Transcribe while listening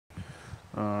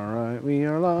All right, we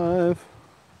are live.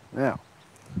 Now,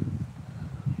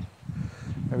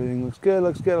 everything looks good,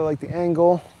 looks good. I like the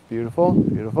angle. Beautiful,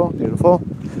 beautiful, beautiful.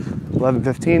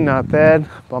 11:15, not bad.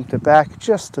 Bumped it back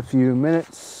just a few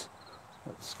minutes.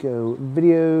 Let's go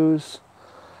videos,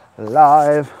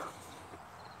 live.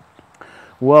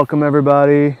 Welcome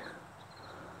everybody.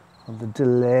 The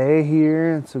delay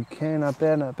here, it's okay, not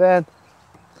bad, not bad.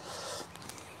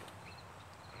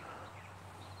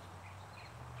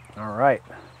 All right,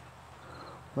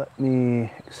 let me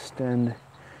extend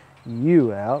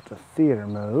you out to theater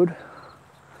mode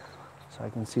so I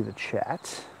can see the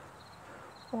chat.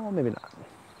 Well, maybe not.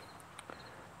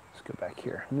 Let's go back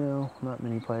here. No, not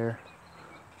mini player.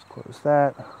 Let's close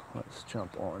that. Let's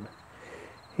jump on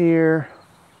here.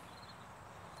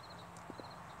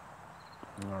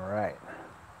 All right.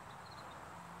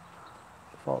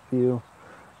 Default view.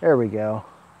 There we go.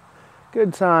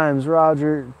 Good times,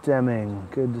 Roger Deming.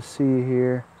 Good to see you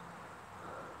here.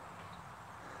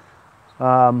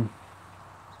 How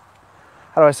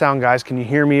do I sound, guys? Can you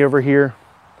hear me over here?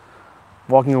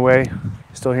 Walking away. You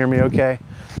still hear me okay?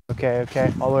 Okay,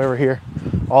 okay. All the way over here.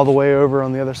 All the way over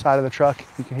on the other side of the truck.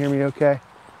 You can hear me okay?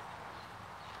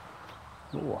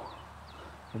 Cool.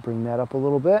 Let me bring that up a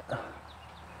little bit.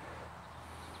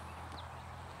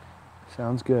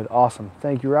 Sounds good. Awesome.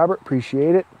 Thank you, Robert.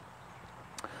 Appreciate it.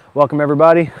 Welcome,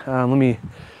 everybody. Let me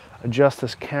adjust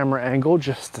this camera angle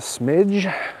just a smidge.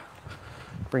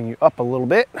 Bring you up a little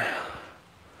bit.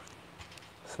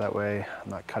 So that way I'm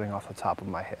not cutting off the top of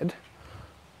my head.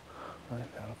 9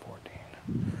 out of 14.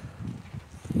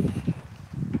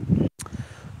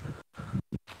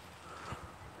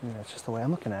 Yeah, that's just the way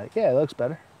I'm looking at it. Yeah, it looks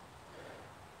better.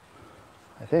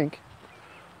 I think.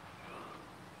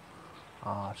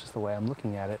 Ah, it's just the way I'm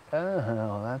looking at it.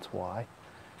 Oh, that's why.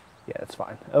 Yeah, that's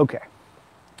fine. Okay.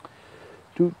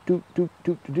 We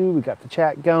got the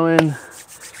chat going.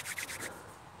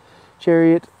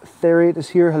 Chariot Theriot is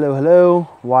here. Hello, hello.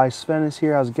 Wise Sven is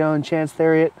here. How's it going? Chance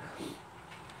Theriot.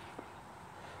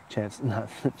 Chance, not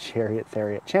Chariot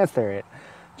Theriot. Chance Theriot.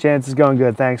 Chance is going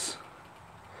good. Thanks.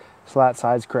 Slat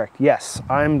side's correct. Yes,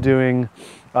 I'm doing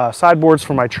sideboards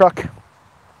for my truck.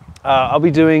 I'll be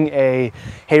doing a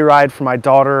hayride for my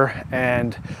daughter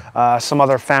and some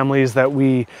other families that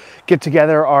we get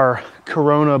together, our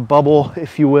Corona bubble,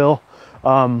 if you will.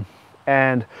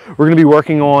 And we're going to be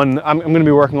working on, I'm going to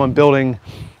be working on building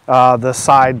the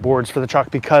sideboards for the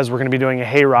truck because we're going to be doing a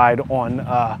hayride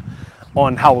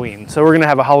on Halloween. So we're going to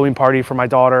have a Halloween party for my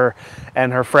daughter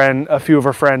and her friend, a few of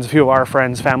our friends,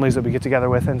 families that we get together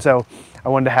with. And so I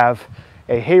wanted to have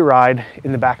a hayride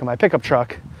in the back of my pickup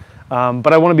truck.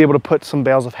 But I want to be able to put some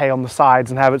bales of hay on the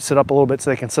sides and have it sit up a little bit so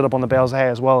they can sit up on the bales of hay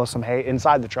as well as some hay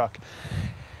inside the truck.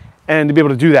 And to be able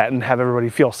to do that and have everybody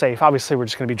feel safe. Obviously, we're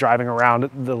just going to be driving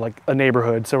around a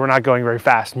neighborhood, so we're not going very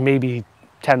fast, maybe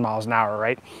 10 miles an hour,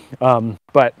 right?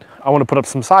 But I want to put up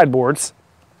some sideboards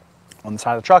on the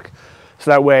side of the truck,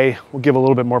 so that way we'll give a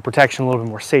little bit more protection, a little bit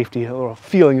more safety, a little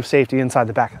feeling of safety inside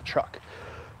the back of the truck.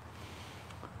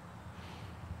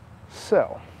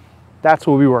 So that's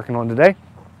what we'll be working on today.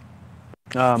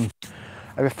 I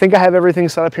think I have everything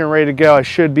set up here and ready to go. I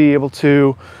should be able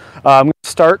to I'm going to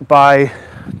start by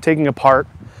taking apart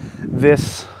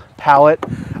this pallet.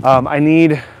 I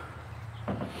need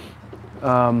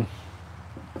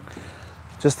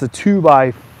just the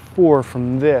 2x4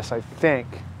 from this, I think,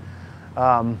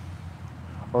 or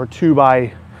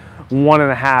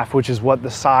 2x1.5, which is what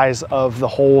the size of the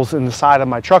holes in the side of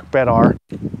my truck bed are.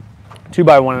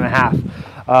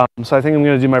 2x1.5. So I think I'm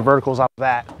going to do my verticals off of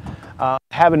that.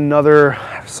 Have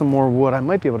some more wood. I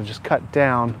might be able to just cut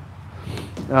down,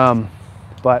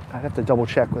 but I'd have to double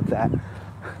check with that.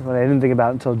 But I didn't think about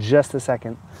it until just a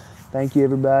second. Thank you,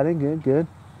 everybody. Good, good.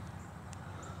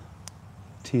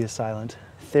 T is silent.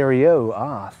 Therio.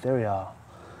 Ah, Therio.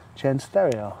 Chance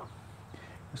Therio.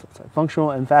 This looks like functional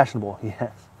and fashionable.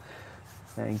 Yes.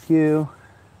 Thank you.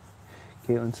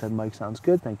 Caitlin said Mike sounds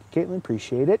good. Thank you, Caitlin.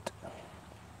 Appreciate it.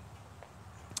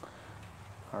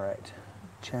 All right.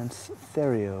 Chance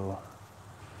Therio.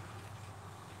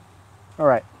 All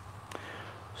right.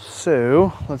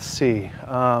 So let's see.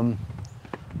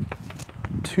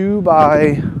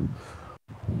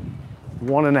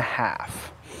 2x1.5.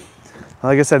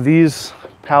 Like I said, these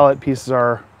pallet pieces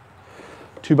are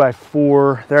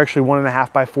 2x4. They're actually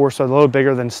 1.5x4, so a little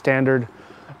bigger than standard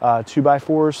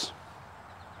 2x4s. So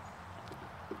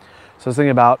I was thinking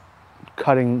about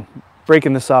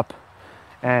breaking this up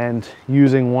and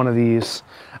using one of these.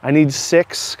 I need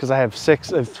 6 because I have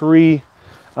 3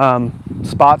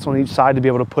 spots on each side to be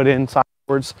able to put in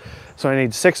sideboards. So I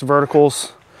need 6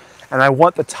 verticals, and I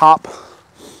want the top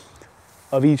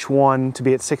of each one to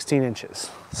be at 16 inches.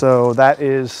 So that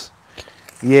is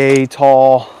yay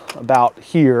tall about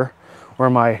here where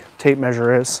my tape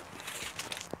measure is.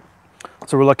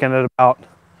 So we're looking at about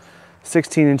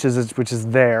 16 inches, which is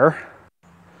there,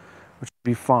 which would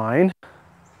be fine.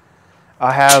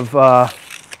 I have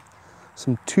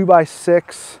some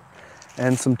 2x6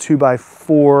 and some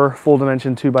 2x4, full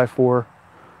dimension 2x4,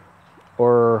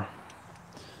 or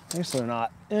I guess they're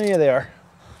not. Yeah, they are.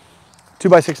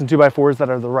 2x6 and 2x4s that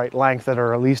are the right length, that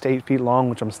are at least 8 feet long,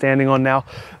 which I'm standing on now.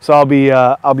 So I'll be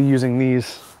using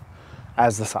these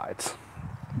as the sides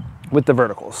with the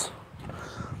verticals.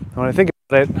 And when I think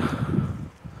about it, I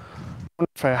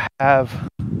wonder if I have.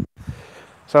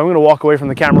 So I'm going to walk away from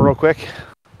the camera real quick.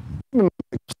 You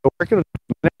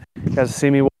guys see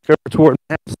me walk over toward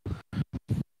the house.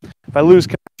 If I lose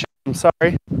connection, I'm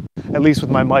sorry. At least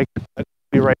with my mic, I'll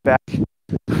be right back.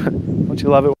 Don't you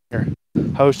love it when your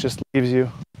host just leaves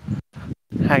you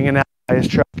hanging out by his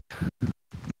truck?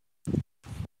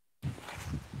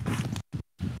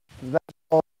 That's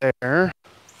all there.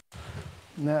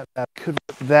 That could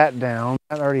put that down.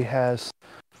 That already has.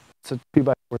 It's a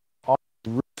 2x4.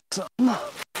 Some.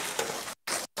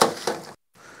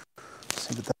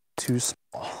 See, but that's too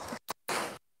small.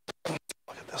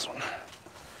 Look at this one.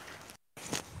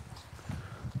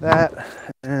 That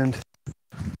and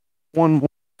one more.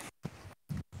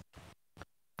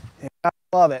 Yeah, I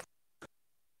love it.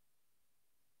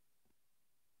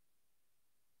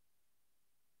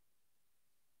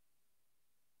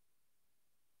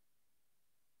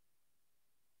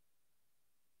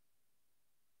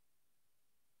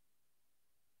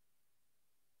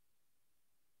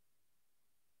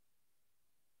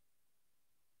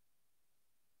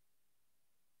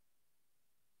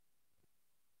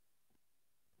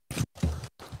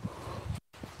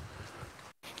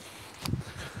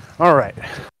 All right.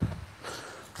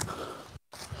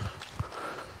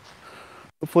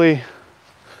 Hopefully,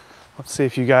 let's see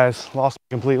if you guys lost me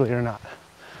completely or not.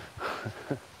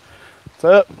 What's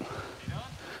up?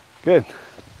 Good.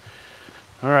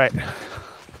 All right. So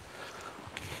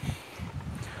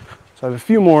I have a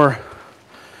few more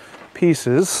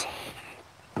pieces.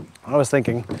 I was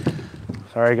thinking,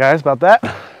 sorry guys about that.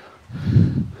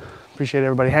 Appreciate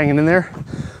everybody hanging in there.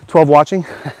 12 watching.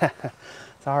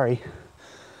 Sorry.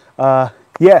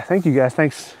 Yeah, thank you guys.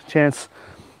 Thanks, Chance.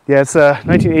 Yeah, it's a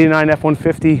 1989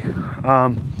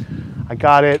 F-150. I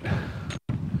got it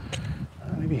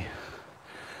maybe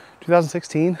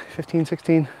 2016, 15,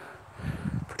 16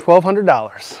 for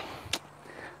 $1,200.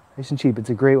 Nice and cheap.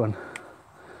 It's a great one.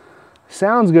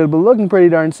 Sounds good, but looking pretty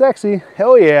darn sexy.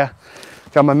 Hell yeah.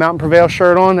 Got my Mountain Prevail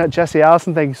shirt on. That Jesse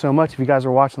Allison, thank you so much. If you guys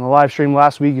were watching the live stream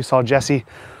last week, you saw Jesse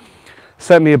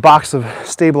sent me a box of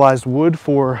stabilized wood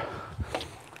for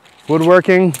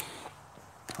woodworking.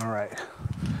 All right.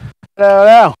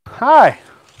 Hello. Hi.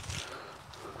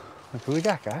 Look what we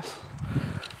got, guys.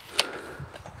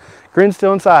 Grin's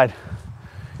still inside.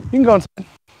 You can go inside. You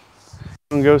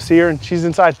can go see her, and she's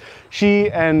inside.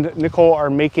 She and Nicole are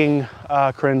making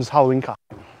Corinne's Halloween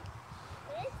costume.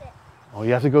 Where is it? Oh,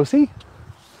 you have to go see.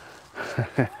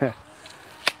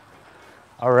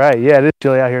 All right. Yeah, it is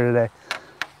chilly out here today.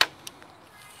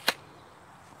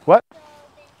 What?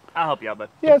 I'll help you out, bud.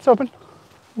 Yeah, it's open.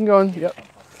 You can go in. Yep.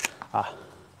 Ah.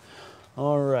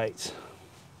 All right.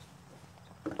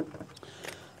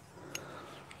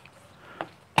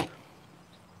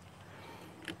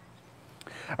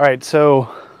 All right,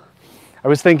 so I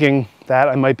was thinking that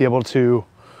I might be able to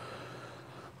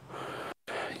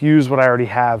use what I already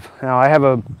have. Now I have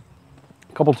a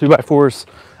couple 2x4s.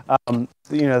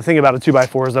 You know, the thing about a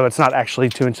 2x4 is though it's not actually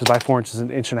 2 inches by 4 inches,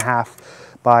 1.5 inches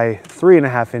by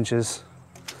 3.5 inches.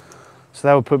 So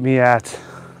that would put me at,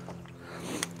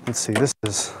 let's see, this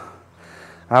is,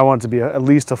 I want it to be at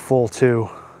least a full 2.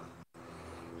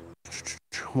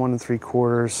 1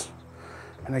 3/4.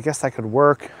 And I guess that could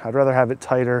work. I'd rather have it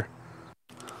tighter.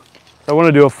 I want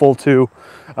to do a full 2.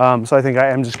 So I think I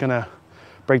am just gonna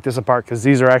break this apart because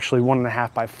these are actually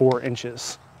 1.5 by 4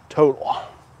 inches total.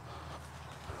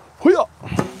 Hoo-yah.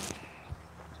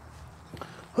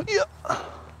 Hoo-yah.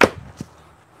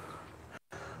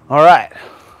 All right.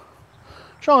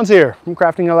 Sean's here from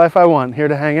Crafting a Life I Want, here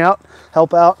to hang out,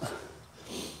 help out.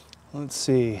 Let's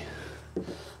see.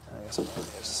 I guess I'll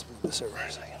just move this over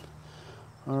a second.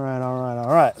 All right, all right,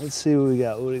 all right. Let's see what we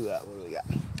got. What do we got? What do we got?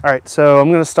 All right, so I'm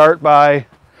going to start by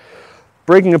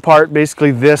breaking apart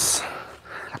basically this.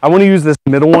 I want to use this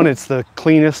middle one. It's the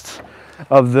cleanest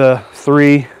of the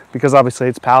 3 because obviously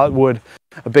it's pallet wood,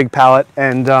 a big pallet,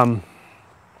 and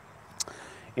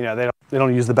you know they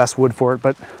don't use the best wood for it.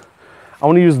 But I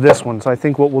want to use this one. So I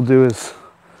think what we'll do is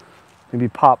maybe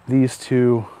pop these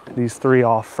three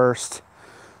off first,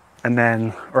 and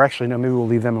then, or actually no, maybe we'll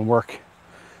leave them and work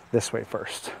this way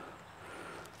first.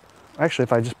 Actually,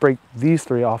 if I just break these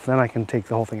three off, then I can take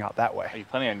the whole thing out that way. Are you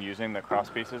planning on using the cross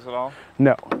pieces at all?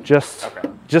 No, just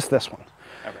this one.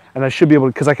 Okay. And I should be able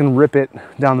to, because I can rip it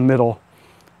down the middle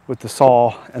with the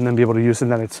saw and then be able to use it,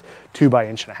 and then it's 2 by 1.5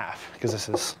 inches, because this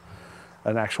is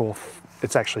an actual,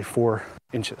 it's actually 4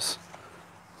 inches.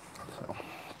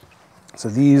 So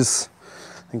these,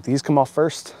 I think these come off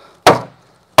first.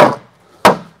 As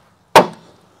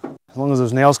long as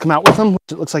those nails come out with them,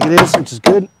 which it looks like it is, which is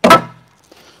good.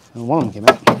 And one of them came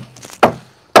out.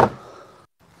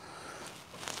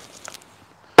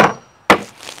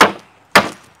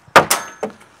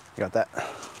 Got that.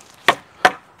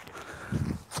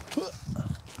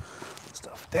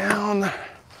 Stuff down.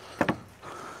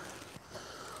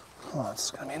 Oh,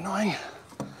 that's gonna be annoying.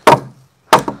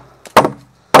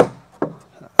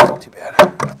 Not too bad.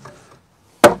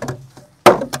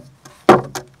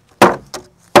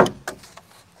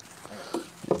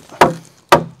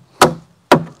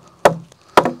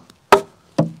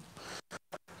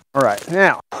 All right,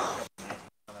 now.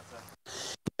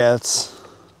 Yeah, that's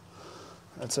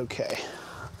okay.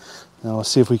 Now let's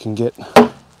see if we can get this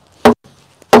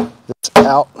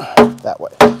out that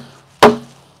way.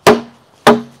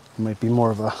 It might be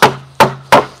more of a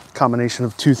combination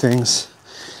of two things,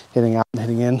 hitting out and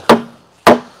hitting in.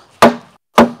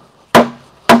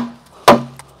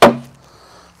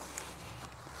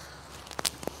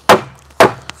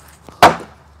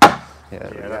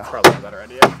 Yeah, that's probably a better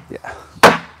idea. Yeah.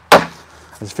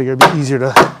 I just figured it'd be easier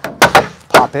to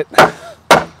pop it.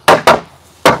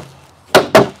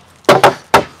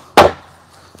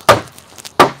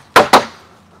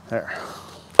 There.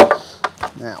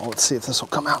 Now let's see if this will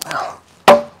come out now.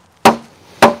 I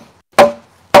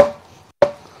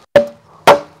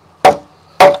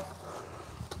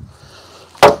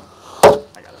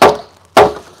got it.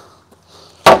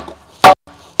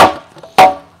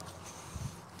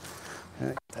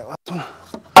 Okay, that last one.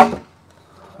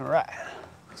 All right.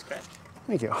 Okay.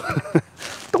 Thank you.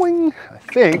 Doing. I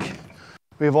think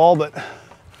we have all but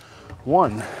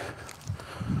one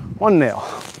nail.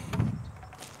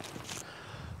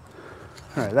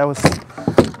 All right, that was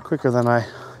quicker than I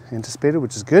anticipated,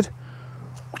 which is good.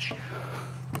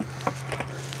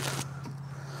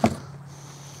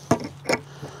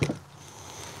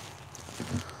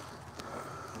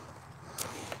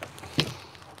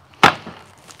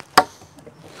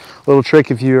 Little trick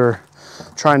if you're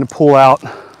trying to pull out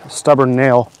a stubborn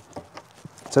nail,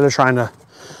 instead of trying to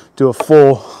do a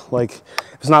full, like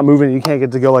if it's not moving, you can't get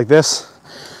it to go like this,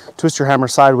 twist your hammer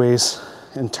sideways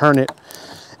and turn it,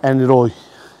 and it'll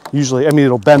usually, I mean,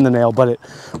 it'll bend the nail, but it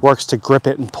works to grip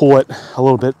it and pull it a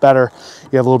little bit better.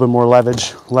 You have a little bit more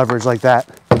leverage like that.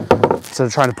 Instead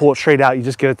of trying to pull it straight out, you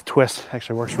just get it to twist.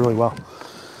 Actually works really well.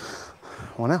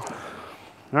 One out.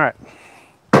 All right.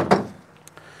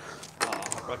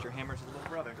 Brought your hammers little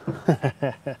brother.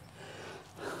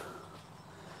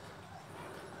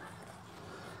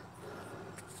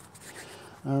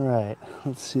 All right,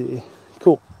 let's see.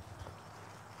 Cool.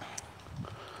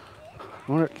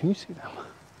 I wonder, can you see them?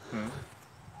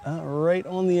 Right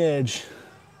on the edge.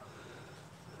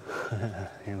 Here,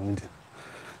 let me do.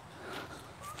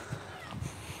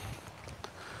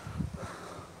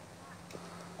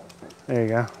 There you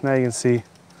go. Now you can see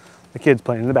the kids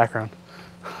playing in the background.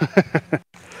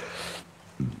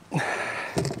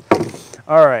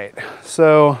 All right,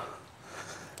 so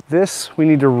this we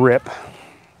need to rip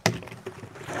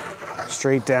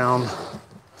straight down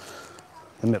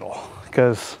the middle,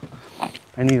 because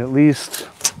I need at least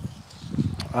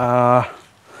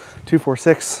 2, 4,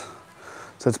 6.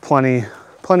 So it's plenty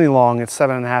long. It's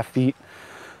 7.5 feet.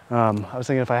 I was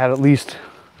thinking if I had at least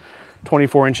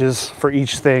 24 inches for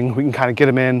each thing, we can kind of get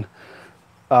them in,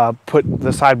 put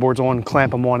the sideboards on,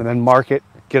 clamp them on, and then mark it,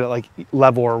 get it like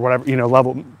level or whatever, you know,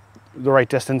 level the right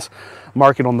distance,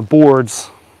 mark it on the boards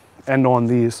and on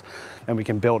these, and we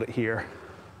can build it here.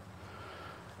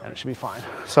 And it should be fine.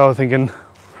 So I'm thinking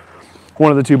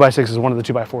one of the 2x6s, one of the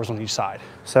 2x4s on each side.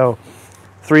 So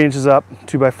 3 inches up,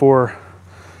 2x4,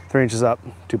 3 inches up,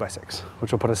 2x6,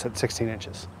 which will put us at 16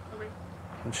 inches. Okay.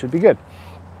 It should be good.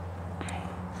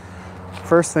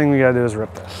 First thing we gotta do is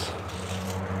rip this.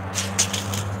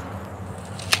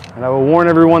 And I will warn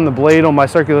everyone, the blade on my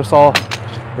circular saw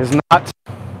is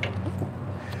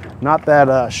not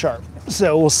that sharp.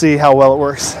 So we'll see how well it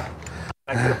works.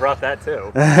 I could have brought that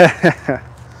too.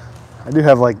 I do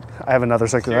have I have another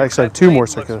circular, actually I have 2 more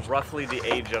circulars. Roughly the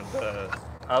age of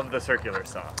the circular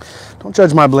saw. Don't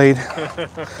judge my blade.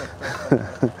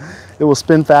 It will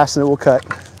spin fast and it will cut.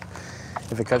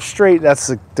 If it cuts straight, that's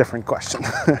a different question.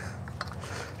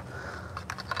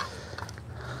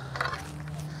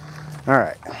 All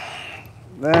right,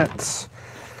 that's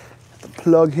the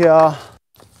plug here.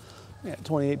 Yeah,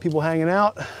 28 people hanging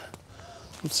out.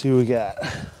 Let's see what we got.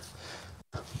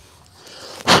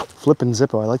 Flippin'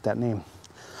 Zippo, I like that name.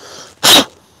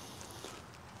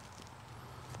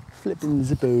 Flippin'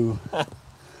 Zippo.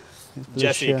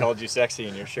 Jesse called you sexy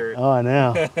in your shirt. Oh, I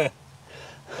know.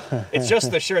 It's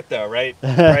just the shirt though, right?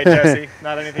 Right, Jesse?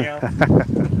 Not anything else?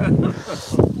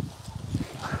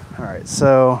 All right,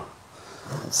 so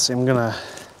let's see, I'm gonna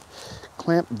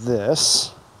clamp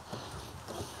this.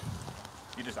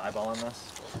 You just eyeballing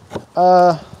this?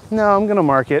 No, I'm gonna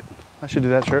mark it. I should do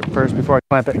that shirt first before I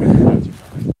clamp it.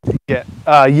 Yeah,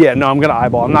 no, I'm gonna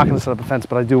eyeball. I'm not gonna set up a fence,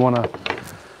 but I do wanna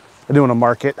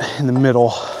mark it in the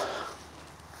middle.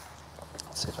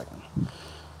 Let's see if I can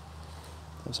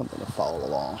have something to follow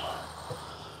along.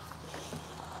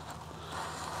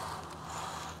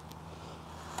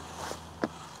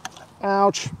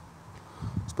 Ouch.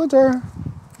 Splinter.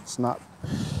 Let's not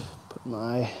put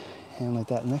my hand like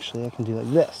that. And actually, I can do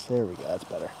like this. There we go. That's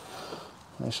better.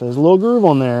 Actually, there's a little groove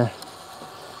on there.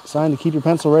 Designed to keep your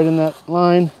pencil right in that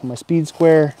line. My speed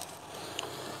square.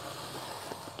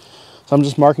 So I'm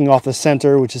just marking off the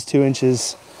center, which is 2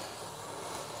 inches,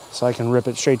 so I can rip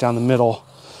it straight down the middle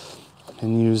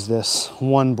and use this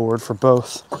one board for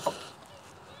both.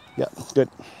 Yeah, good.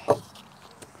 All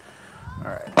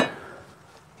right.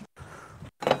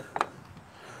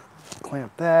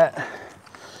 Clamp that.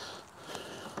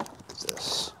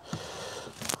 This.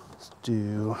 Let's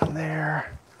do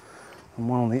there. And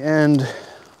one on the end.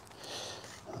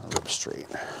 Rip straight.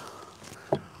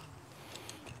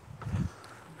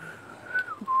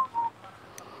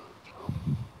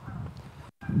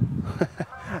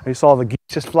 You saw the geese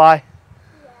just fly?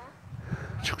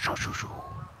 Yeah.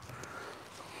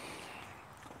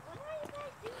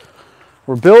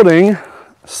 We're building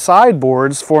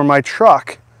sideboards for my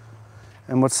truck.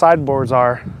 And what sideboards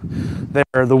are,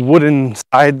 they're the wooden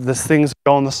side, the things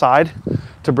go on the side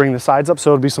to bring the sides up.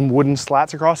 So it'll be some wooden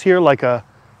slats across here like a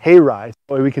hayride.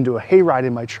 That way we can do a hayride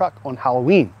in my truck on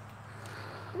Halloween.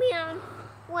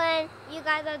 When you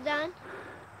guys are done?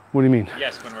 What do you mean?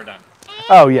 Yes, when we're done. And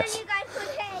Oh, yes. when you guys put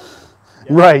hay.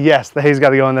 Yeah. Right, yes, the hay's got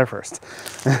to go in there first.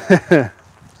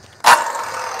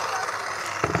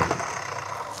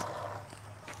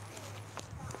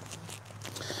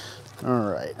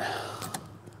 All right.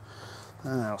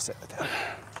 I'll set it down.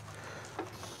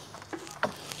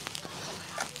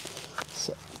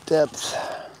 Set depth.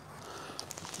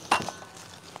 I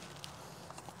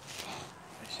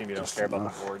assume you don't care about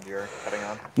the board you're cutting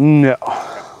on? No.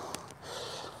 Okay.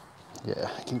 Yeah,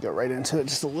 I can go right into it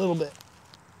just a little bit.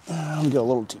 I'll go a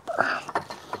little deeper.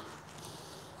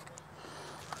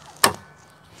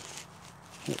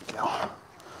 There we go.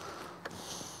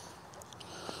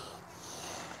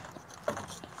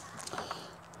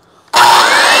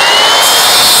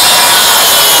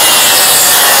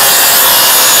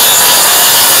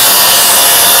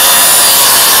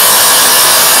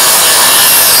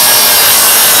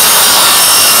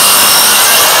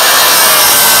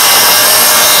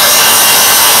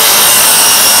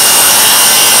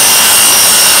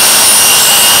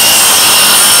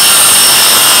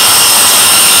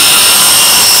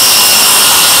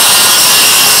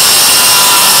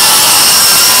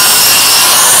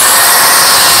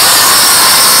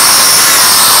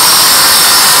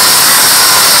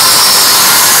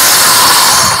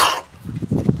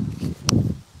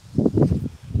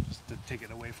 Take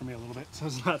it away from me a little bit so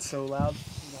it's not so loud.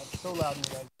 Not so loud in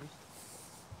your guys' ears.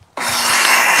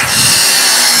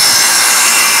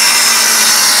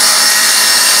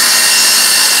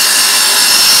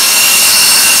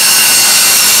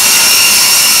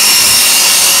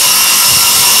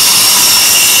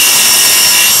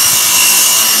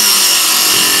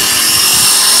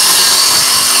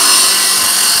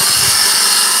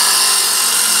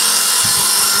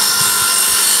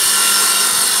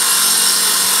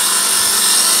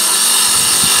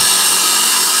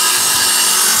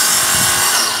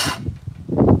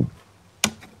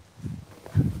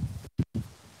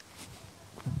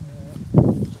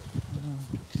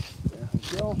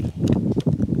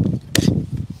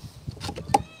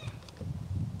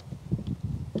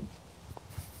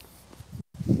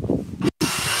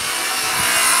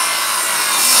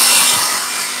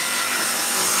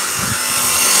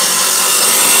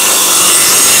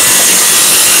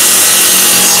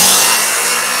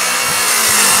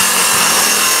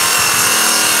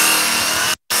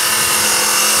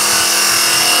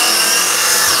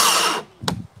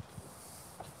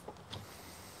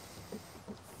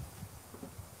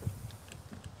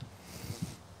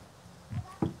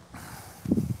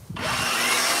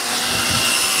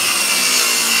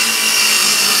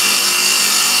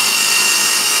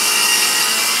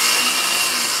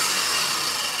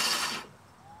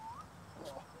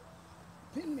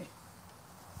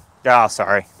 Oh,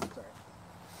 sorry.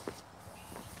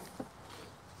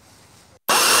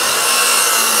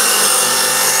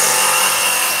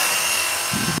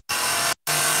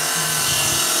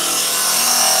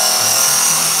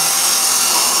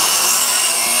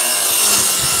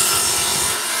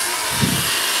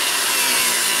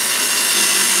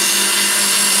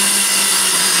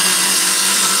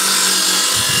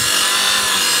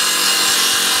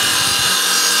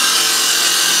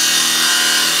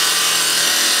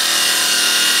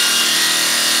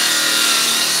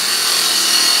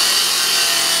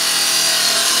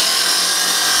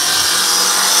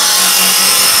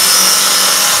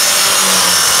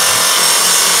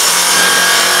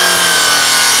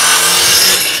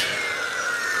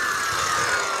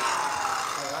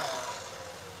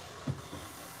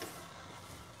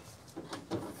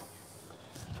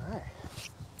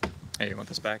 Hey, you want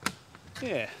this back?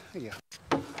 Yeah, there you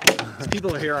go.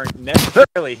 People here aren't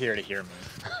necessarily here to hear me.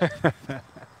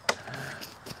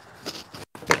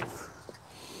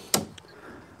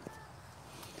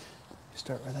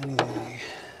 Start with anything.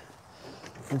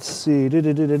 Let's see.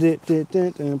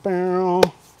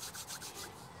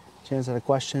 Chance had a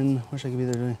question. Wish I could be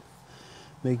there doing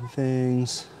making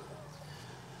things.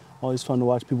 Always fun to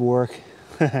watch people work.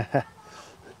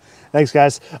 Thanks,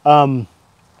 guys.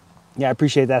 Yeah, I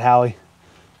appreciate that, Howie.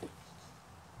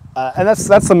 And that's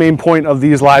the main point of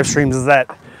these live streams is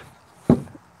that,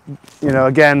 you know,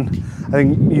 again, I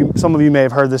think some of you may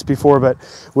have heard this before, but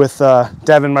with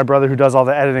Devin, my brother, who does all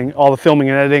the editing, all the filming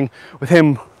and editing, with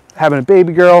him having a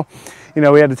baby girl, you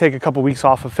know, we had to take a couple weeks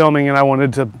off of filming, and I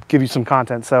wanted to give you some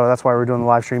content, so that's why we're doing the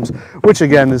live streams, which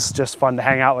again is just fun to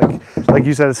hang out. Like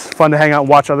you said, it's fun to hang out and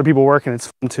watch other people work, and it's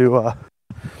fun to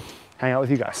hang out with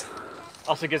you guys.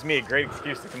 Also gives me a great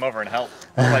excuse to come over and help.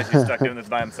 Otherwise he's stuck doing this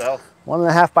by himself.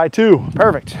 1.5 by 2,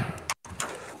 perfect.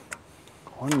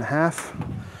 1.5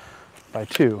 by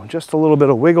 2, just a little bit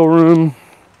of wiggle room.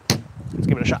 Let's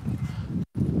give it a shot.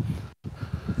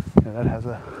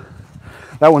 Yeah,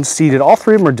 that one's seated. All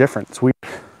three of them are different. It's weird.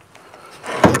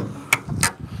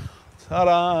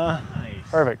 Ta-da! Nice.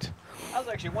 Perfect. I was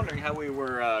actually wondering how we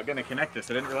were going to connect this.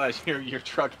 I didn't realize your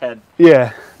truck had.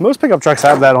 Yeah, most pickup trucks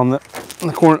have that on the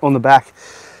corner on the back.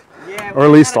 Yeah. Or at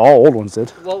least all old ones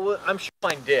did. Well, I'm sure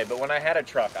mine did, but when I had a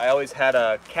truck, I always had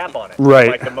a cap on it. Right.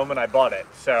 Like the moment I bought it.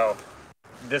 So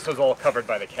this was all covered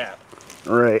by the cap.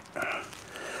 Right.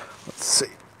 Let's see.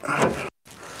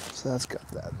 So that's got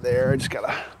that there. I just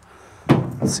gotta,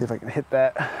 let's see if I can hit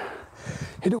that.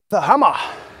 Hit it with the hammer.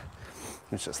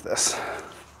 It's just this.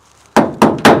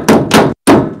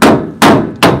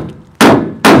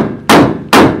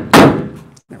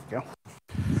 There we go.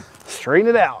 Straighten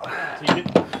it out.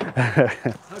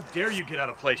 How dare you get out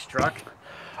of place, truck?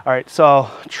 All right, so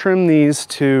I'll trim these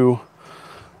to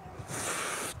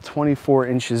 24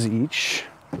 inches each,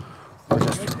 or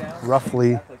just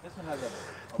roughly.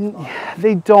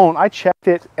 They don't. I checked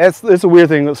it. It's a weird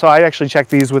thing. So I actually checked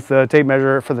these with the tape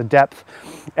measure for the depth,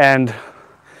 and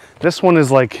this one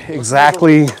is like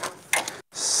exactly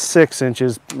 6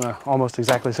 inches, almost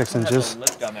exactly 6 inches.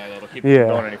 Lift on there that'll keep it from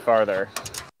going any farther.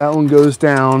 That one goes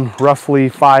down roughly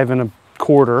 5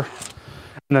 1/4,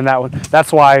 and then that one.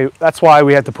 That's why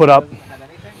we had to put up.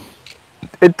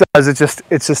 It does. It's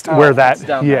just where that. It's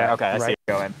down there. Okay, I see it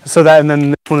going. So that, and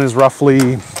then this one is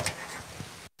roughly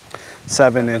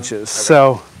 7 inches. Okay.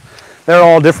 So they're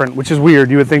all different, which is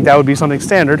weird. You would think that would be something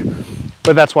standard,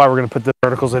 but that's why we're going to put the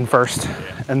verticals in first,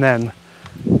 and then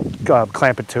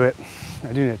clamp it to it.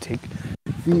 I do need to take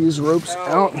these ropes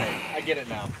out. Okay. I get it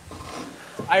now.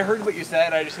 I heard what you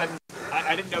said. I just hadn't.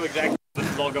 I didn't know exactly this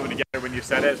is all going together when you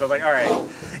said it. So I was like, all right.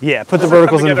 Yeah, put the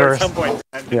verticals in first. At some point.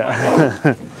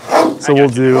 Yeah. So we'll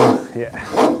do. Yeah.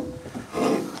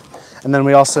 And then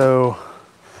we also,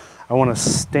 I want to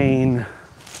stain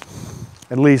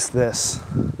at least this.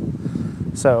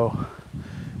 So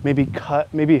maybe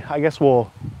I guess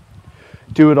we'll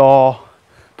do it all,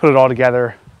 put it all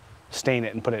together, stain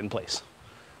it, and put it in place.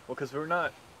 Well, because we're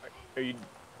not. Are you?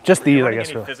 Just these, I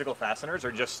guess. Any physical fasteners,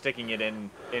 or just sticking it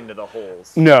into the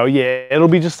holes? No, yeah, it'll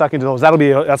be just stuck into those.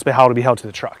 That's how it'll be held to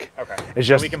the truck. Okay. It's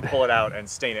just so we can pull it out and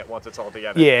stain it once it's all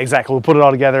together. Yeah, exactly. We'll put it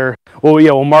all together. Well, yeah,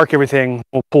 we'll mark everything.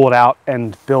 We'll pull it out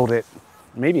and build it.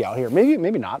 Maybe out here. Maybe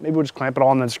not. Maybe we'll just clamp it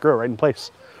all and then screw it right in place.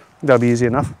 That'll be easy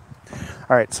enough.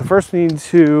 All right. So first we need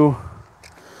to.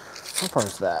 How far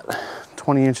is that?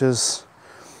 20 inches.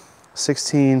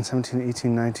 16, 17,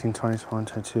 18, 19, 20, 21,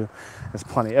 22. That's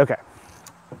plenty. Okay.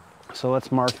 So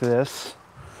let's mark this.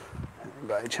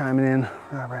 Everybody chiming in.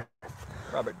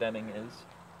 Robert Deming is.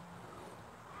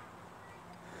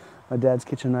 My dad's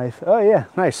kitchen knife. Oh yeah,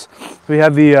 nice. We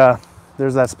have the,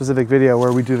 there's that specific video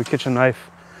where we do the kitchen knife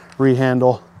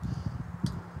rehandle.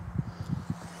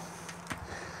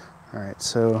 All right,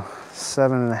 so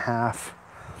 7.5.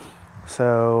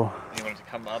 So You want it to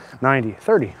come up? 90,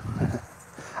 30.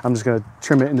 I'm just gonna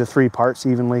trim it into 3 parts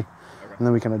evenly, Okay. and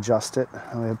then we can adjust it.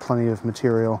 And we have plenty of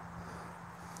material.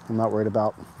 I'm not worried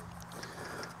about,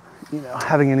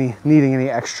 needing any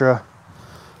extra.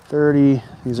 30,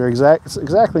 these are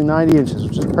exactly 90 inches,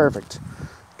 which is perfect.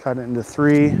 Cut it into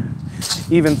 3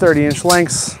 even 30-inch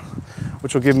lengths,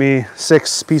 which will give me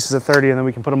 6 pieces of 30, and then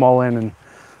we can put them all in and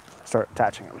start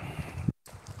attaching them.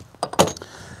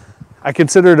 I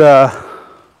considered,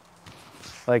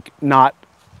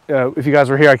 if you guys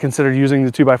were here, I considered using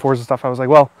the 2x4s and stuff. I was like,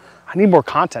 well, I need more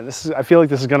content. I feel like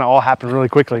this is gonna all happen really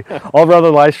quickly. All the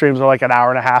other live streams are like an hour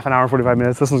and a half, an hour and 45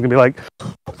 minutes. This one's gonna be like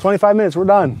 25 minutes, we're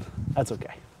done. That's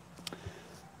okay.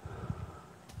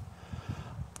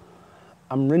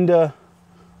 Amrinda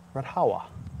Radhawa.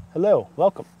 Hello,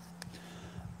 welcome.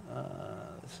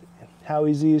 Let's see.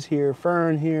 Howie Z is here,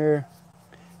 Fern here,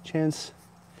 Chance,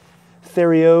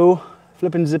 Therio,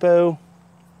 Flippin' Zippo.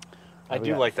 I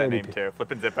do like that name too,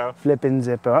 Flippin' Zippo. Flippin'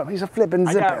 Zippo. He's a Flippin'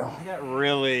 Zippo. I got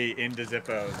really into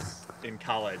Zippos in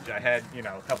college. I had,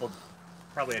 a couple,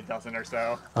 probably a dozen or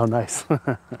so. Oh, nice.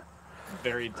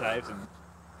 Varied types. And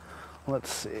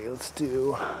let's see, let's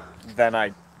do. Then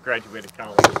I graduated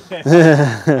college.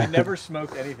 I never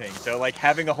smoked anything, so like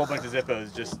having a whole bunch of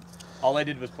Zippos, just all I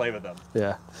did was play with them.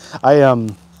 Yeah,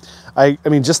 I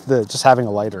mean just having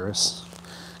a lighter is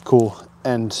cool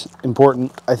and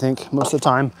important, I think, most of the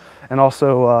time, and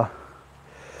also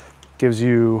gives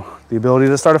you the ability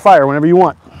to start a fire whenever you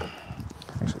want.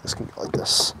 Actually, this can go like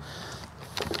this.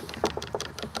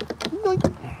 Do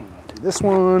this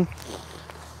one.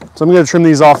 So I'm going to trim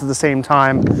these off at the same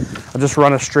time. I'll just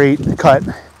run a straight cut.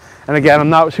 And again, I'm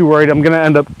not too worried. I'm going to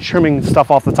end up trimming stuff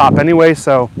off the top anyway,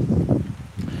 so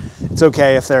it's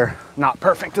okay if they're not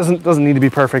perfect. Doesn't need to be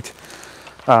perfect.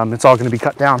 It's all going to be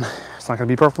cut down. It's not going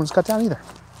to be perfect when it's cut down either.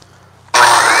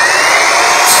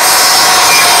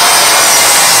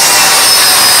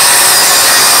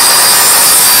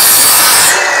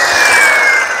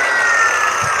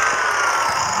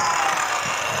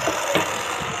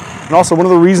 And also, one of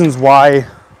the reasons why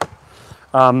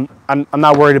I'm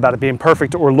not worried about it being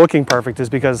perfect or looking perfect is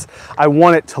because I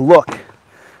want it to look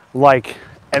like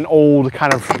an old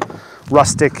kind of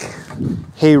rustic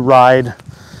hayride,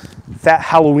 that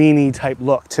Halloween-y type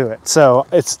look to it. So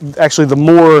it's actually the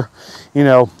more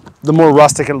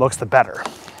rustic it looks, the better.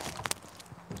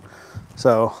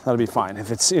 So that'll be fine.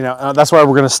 If it's, that's why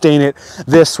we're gonna stain it.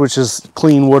 This, which is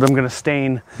clean wood, I'm gonna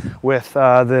stain with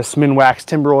this Minwax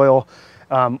timber oil.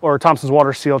 Or Thompson's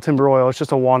Water Seal timber oil. It's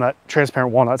just a walnut,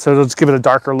 transparent walnut, so it'll just give it a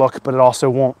darker look, but it also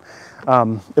won't.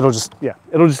 It'll just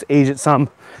age it some,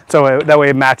 so that way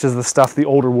it matches the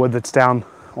older wood that's down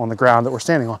on the ground that we're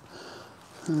standing on.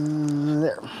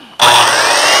 There.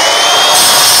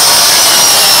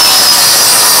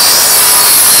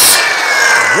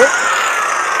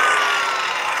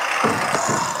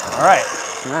 All right,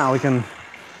 so now we can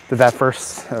do that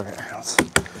first. Okay.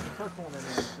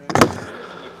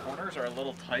 Are a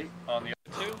little tight on the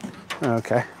other two.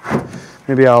 Okay.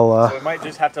 Maybe I'll. So we might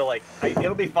just have to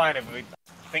it'll be fine if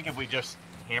we just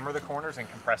hammer the corners and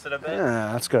compress it a bit.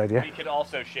 Yeah, that's a good idea. We could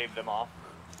also shave them off.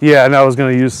 Yeah, no, I was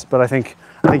gonna use, but I think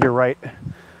you're right.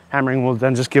 Hammering will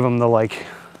then just give them the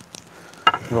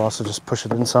We'll also just push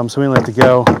it in some, so we only have to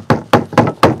go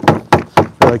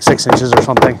like 6 inches or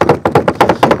something.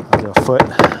 I'll do a foot.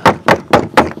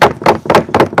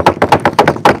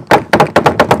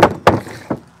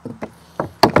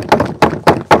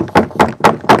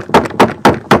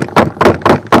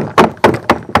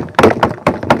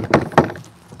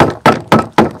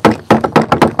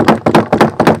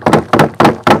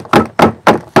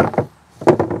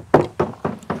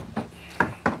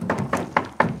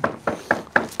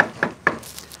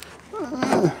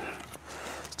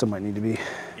 Still might need to be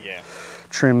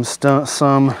trimmed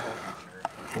some.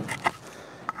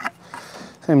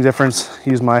 Same difference.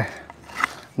 Use my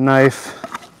knife.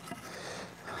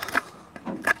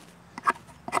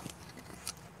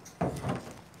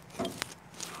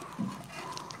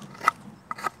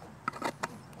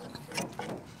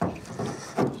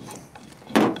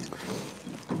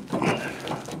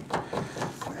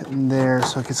 In there,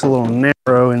 so it gets a little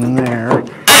narrow in there.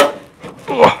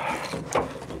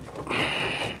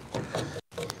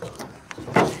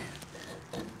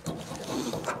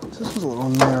 This was a little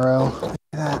narrow. Like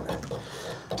that.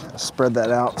 Spread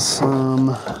that out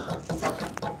some.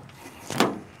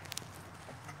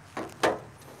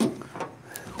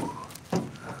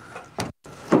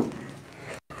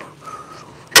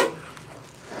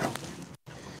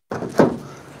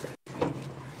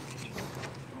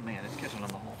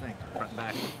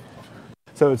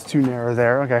 So it's too narrow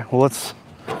there. Okay, well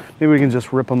maybe we can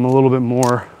just rip them a little bit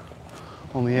more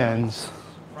on the ends.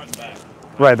 Front and back.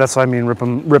 Right, that's what I mean,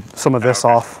 rip some of this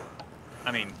off.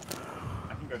 I mean,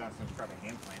 I can go downstairs and grab a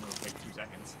hand plane. It'll take 2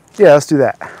 seconds. Yeah, let's do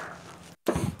that.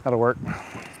 That'll work.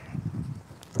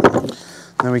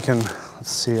 Then we can, let's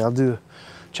see,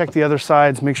 check the other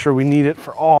sides, make sure we need it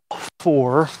for all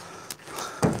 4.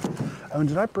 Oh, and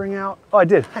did I bring out, oh, I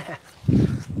did. I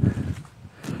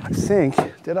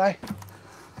think, did I?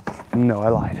 No, I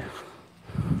lied.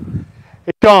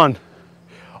 Hey, Sean,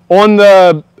 on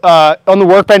the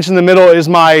workbench in the middle is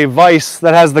my vise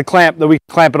that has the clamp that we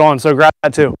can clamp it on, so grab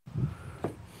that too.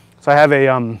 So I have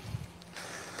a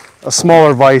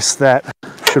smaller vise that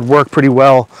should work pretty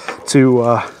well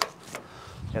to,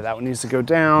 yeah, that one needs to go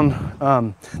down.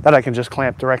 That I can just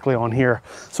clamp directly on here,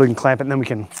 so we can clamp it and then we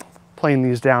can plane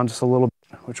these down just a little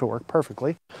bit, which will work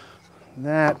perfectly.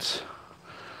 That,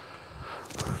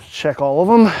 check all of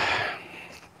them.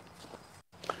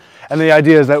 And the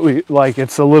idea is that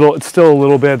it's still a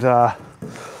little bit, a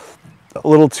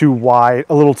little too wide,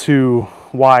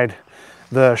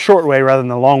 the short way rather than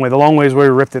the long way. The long way is where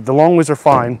we ripped it. The long ways are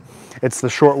fine. It's the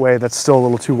short way that's still a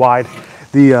little too wide.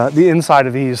 The inside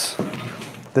of these,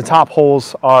 the top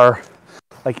holes are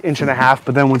like 1.5 inches,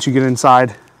 but then once you get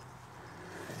inside,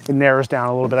 it narrows down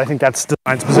a little bit. I think that's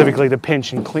designed specifically to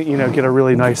pinch and clean, get a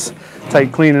really nice,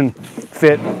 tight, clean and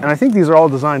fit. And I think these are all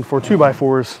designed for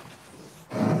 2x4s,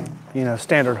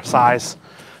 standard size,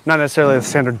 not necessarily the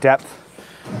standard depth,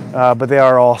 but they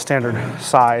are all standard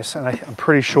size. And I'm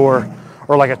pretty sure,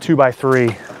 or like a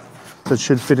 2x3, so it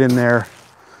should fit in there,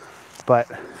 but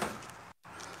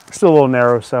still a little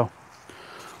narrow. So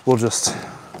we'll just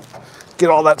get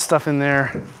all that stuff in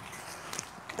there.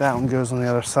 That one goes on the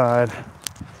other side.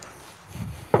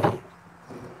 There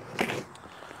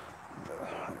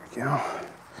we go.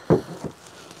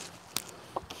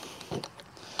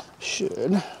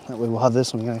 Should. That way we'll have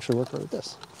this one. We can actually work with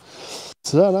this.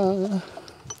 Ta-da!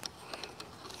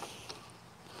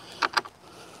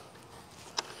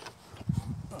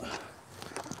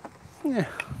 Yeah.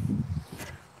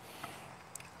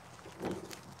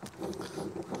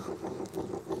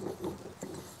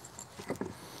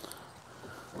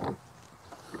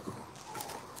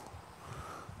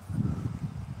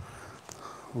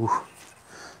 Ooh, I'm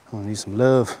gonna need some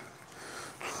love.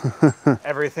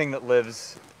 Everything that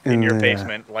lives in your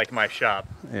basement, like my shop,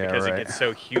 yeah, because right. it gets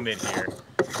so humid here,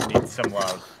 needs some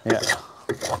love. Yeah.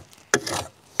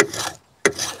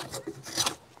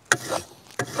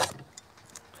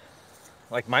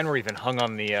 Like mine were even hung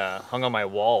on my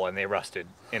wall and they rusted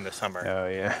in the summer. Oh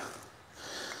yeah.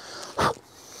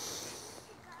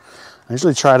 I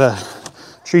usually try to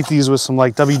treat these with some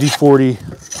like WD-40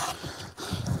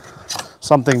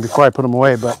 something before I put them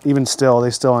away, but even still,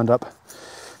 they still end up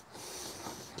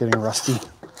getting rusty.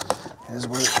 It is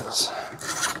what it is.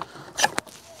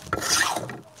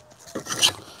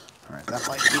 All right, that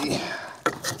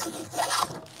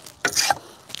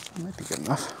might be good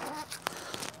enough.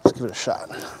 Let's give it a shot.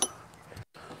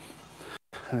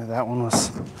 And that one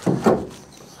was,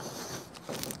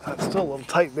 that's still a little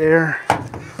tight there.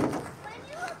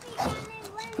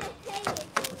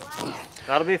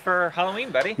 That'll be for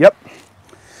Halloween, buddy. Yep.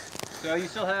 So you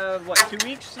still have, what, 2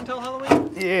 weeks until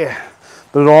Halloween? Yeah,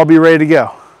 but it'll all be ready to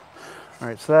go. All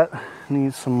right, so that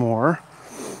needs some more.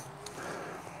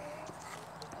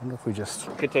 I wonder if we just...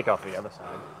 Could take off the other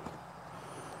side.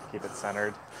 Keep it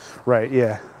centered. Right,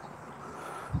 yeah.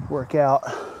 Work out.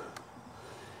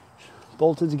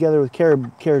 Bolted together with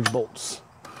carriage bolts.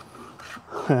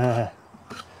 Trying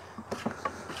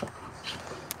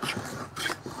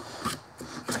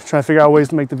to figure out ways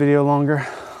to make the video longer.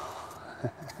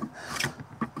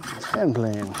 Hand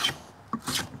plane.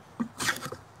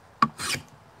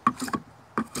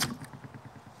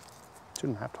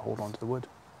 Shouldn't have to hold on to the wood.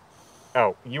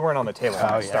 Oh, you weren't on the table when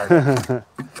I yeah. started.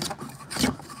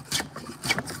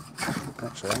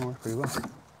 Actually, that worked pretty well.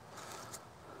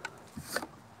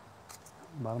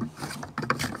 Bottom.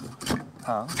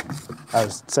 Huh? I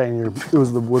was saying it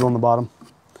was the wood on the bottom.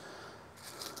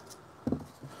 You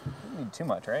don't need too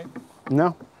much, right?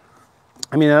 No.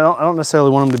 I mean, I don't necessarily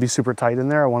want them to be super tight in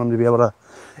there. I want them to be able to,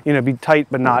 be tight,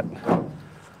 but not,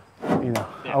 Yeah.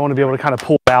 I want to be able to kind of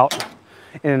pull it out,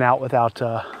 in and out without,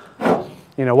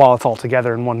 while it's all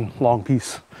together in one long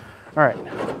piece. All right.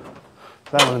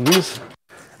 That one, these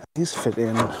fit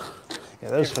in. Yeah,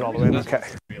 those fit all the way in. Okay.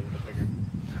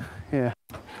 Yeah.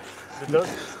 Did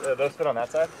those fit on that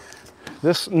side?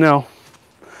 No.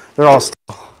 They're all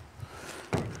still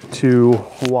too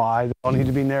wide. They'll need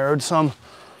to be narrowed some.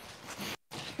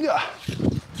 Yeah.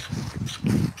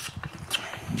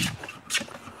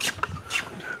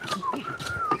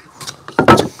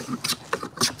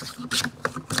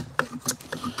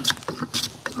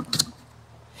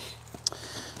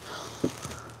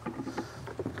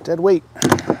 Dead weight.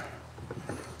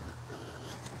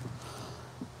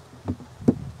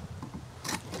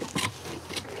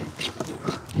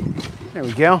 There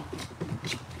we go.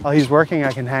 While he's working,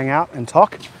 I can hang out and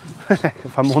talk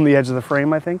if I'm on the edge of the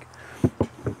frame, I think.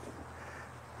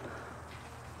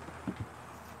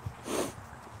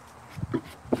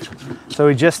 So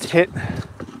we just hit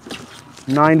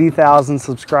 90,000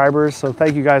 subscribers. So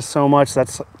thank you guys so much.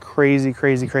 That's crazy,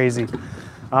 crazy, crazy.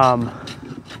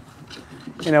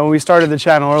 You know, when we started the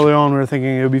channel early on, we were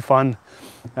thinking it would be fun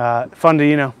to,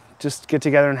 you know, just get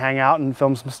together and hang out and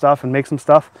film some stuff and make some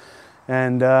stuff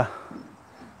and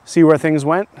see where things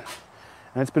went.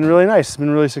 And it's been really nice. It's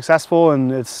been really successful,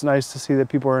 and it's nice to see that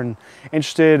people are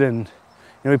interested. And you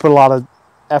know, we put a lot of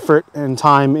effort and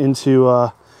time into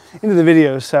the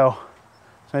videos, so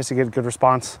it's nice to get a good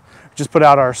response. We just put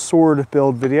out our sword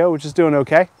build video, which is doing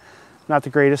okay. Not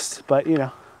the greatest, but you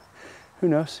know, who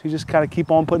knows? You just kind of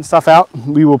keep on putting stuff out.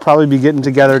 We will probably be getting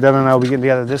together, Devin and I will be getting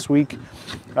together this week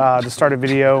to start a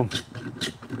video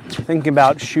thinking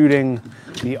about shooting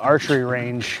the archery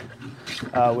range,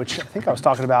 which I think I was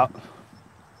talking about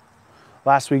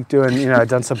last week doing, you know, I've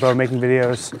done some bow making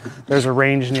videos. There's a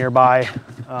range nearby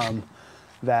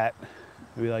that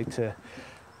we like to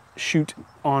shoot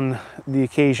on the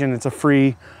occasion. It's a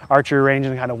free archery range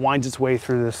and it kind of winds its way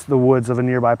through the woods of a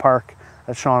nearby park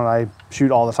that Sean and I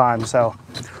shoot all the time. So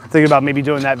I'm thinking about maybe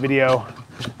doing that video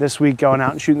this week, going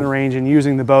out and shooting the range and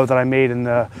using the bow that I made in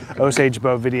the Osage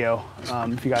bow video,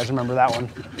 if you guys remember that one.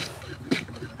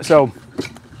 So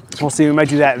we'll see, we might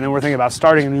do that. And then we're thinking about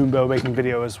starting a new bow making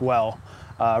video as well,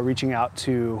 reaching out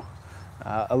to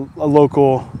a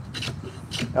local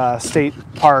state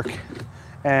park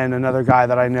and another guy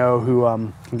that I know who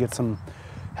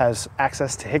has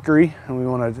access to hickory, and we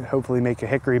want to hopefully make a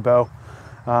hickory bow.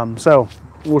 So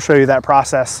we'll show you that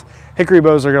process. Hickory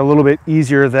bows are a little bit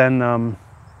easier than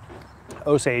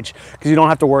Osage because you don't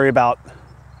have to worry about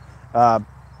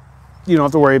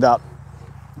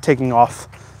taking off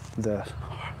the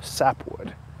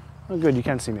sapwood. Oh, good, you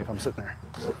can see me if I'm sitting there.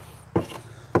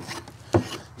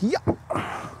 Yeah,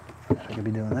 I could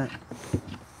be doing that.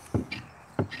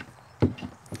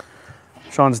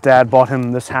 Sean's dad bought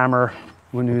him this hammer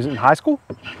when he was in high school.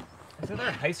 Is it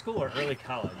either high school or early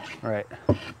college? Right.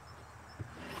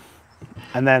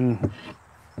 And then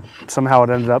somehow it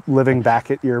ended up living back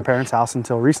at your parents' house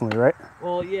until recently, right?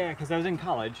 Well, yeah, because I was in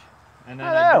college. And then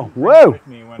I whoa! With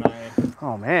me when I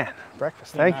oh man,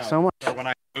 breakfast. Thank you so much. Or when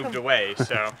I moved away,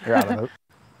 so. You're out of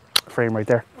the frame right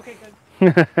there. Okay,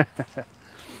 good.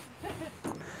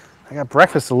 I got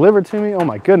breakfast delivered to me. Oh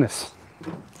my goodness.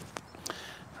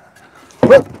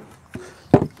 Whoop.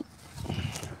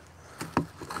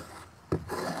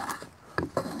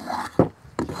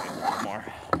 More.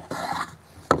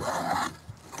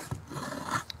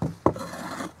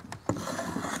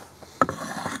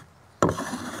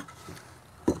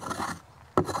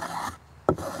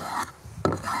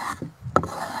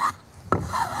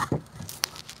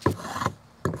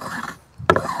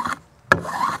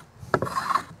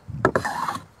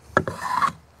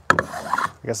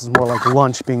 I guess it's more like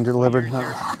lunch being delivered. Your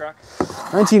truck?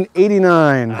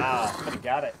 1989. Wow, somebody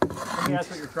got it. Let me ask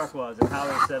what your truck was, and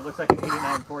Howie said, looks like an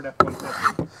 89 Ford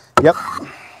F-150. Yep.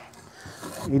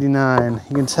 89.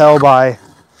 You can tell by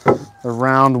the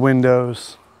round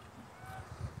windows.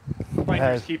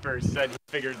 Finders Keepers said he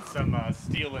figured some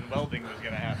steel and welding was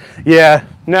going to happen. Yeah.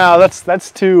 No,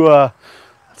 that's too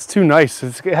nice.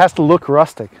 It has to look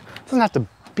rustic. It doesn't have to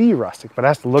be rustic, but it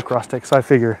has to look rustic. So I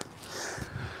figure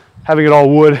having it all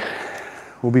wood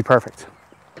will be perfect.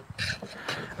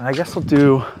 And I guess we'll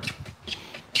do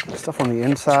stuff on the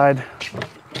inside.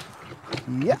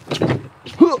 Yeah.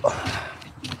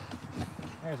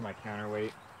 There's my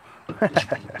counterweight.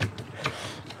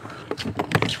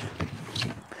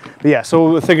 But yeah,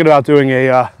 so we're thinking about doing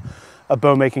a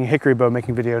hickory bow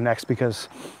making video next, because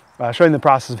showing the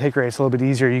process of hickory, it's a little bit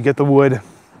easier. You get the wood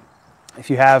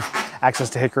if you have access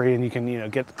to hickory, and you can, you know,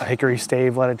 get a hickory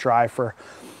stave, let it dry for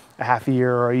a half a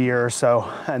year or a year or so,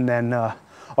 and then all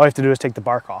you have to do is take the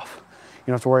bark off. You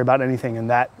don't have to worry about anything, and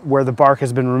that where the bark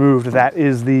has been removed, that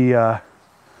is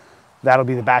that'll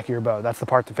be the back of your bow. That's the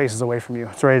part that faces away from you.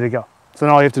 It's ready to go. So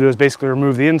then all you have to do is basically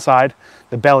remove the inside,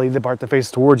 the belly, the part that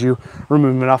faces towards you,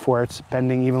 remove enough where it's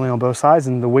bending evenly on both sides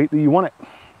and the weight that you want it.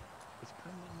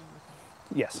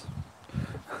 Yes.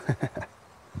 My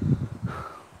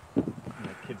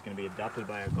kid's gonna be adopted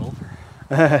by a golfer.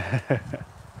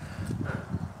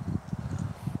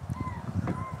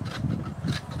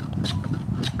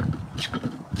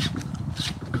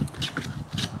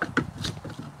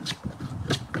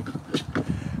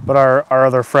 But our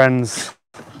other friends,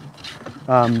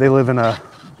 they live in a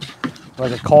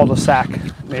like a cul-de-sac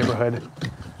neighborhood.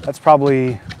 That's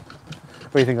probably,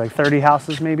 what do you think, like 30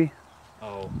 houses maybe?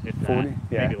 Oh, if 40? that,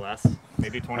 Yeah. maybe less.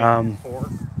 Maybe 24,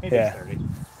 maybe yeah. 30.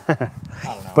 I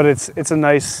don't know. But it's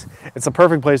a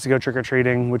perfect place to go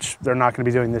trick-or-treating, which they're not going to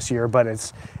be doing this year, but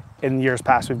it's, in years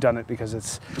past we've done it because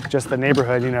it's just the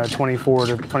neighborhood, you know, 24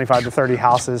 to 25 to 30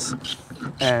 houses,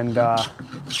 and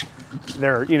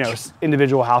they're, you know,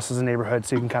 individual houses in neighborhoods,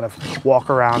 so you can kind of walk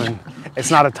around, and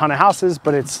it's not a ton of houses,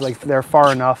 but it's like they're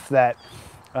far enough that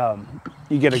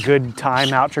you get a good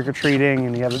time out trick-or-treating,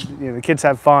 and you have, you know, the kids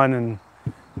have fun, and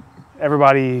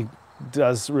everybody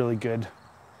does really good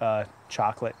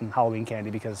chocolate and Halloween candy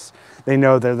because they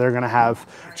know that they're gonna have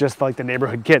just like the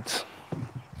neighborhood kids.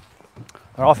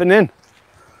 They're off and in.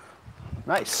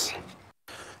 Nice.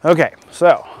 Okay,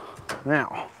 so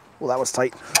now, well, that was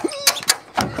tight.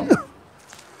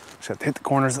 Just have to hit the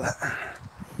corners of that.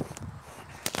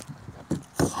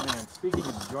 And speaking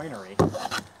of joinery,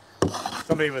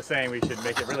 somebody was saying we should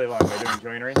make it really long by doing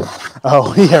joinery.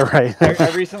 Oh, yeah, right.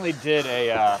 I recently did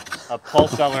a Paul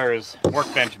Sellers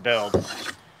workbench build,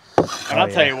 and I'll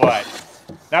tell you what,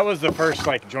 that was the first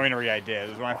like joinery I did.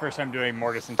 It was my first time doing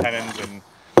mortise and tenons, and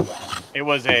it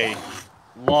was a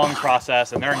long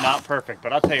process, and they're not perfect,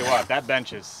 but I'll tell you what, that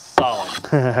bench is solid.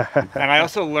 And I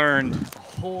also learned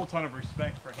a whole ton of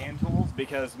respect for hand tools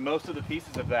because most of the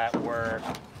pieces of that were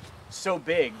so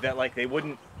big that like they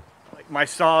wouldn't, like my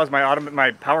saws,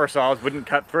 my power saws wouldn't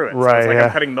cut through it. Right, so it's like yeah.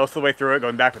 I'm cutting most of the way through it,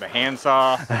 going back with a hand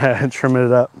saw, Trimming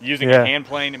it up. using a hand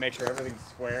plane to make sure everything's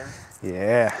square.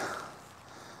 Yeah.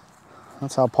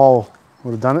 That's how Paul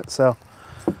would have done it, so.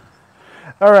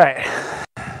 All right.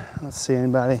 Let's see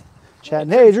anybody chatting.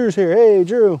 Hey, Drew's here. Hey,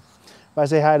 Drew. If I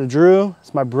say hi to Drew,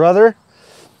 it's my brother.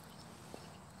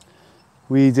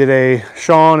 We did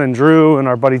Sean and Drew and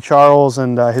our buddy Charles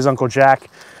and his uncle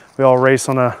Jack. We all race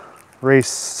on a race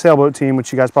sailboat team,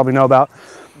 which you guys probably know about.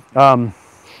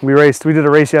 We did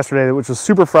a race yesterday, which was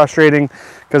super frustrating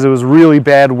because it was really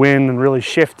bad wind and really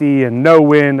shifty and no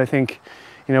wind. I think,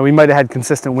 you know, we might have had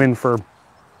consistent wind for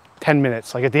 10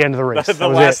 minutes, like at the end of the race. The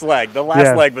last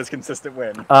leg was consistent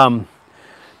wind.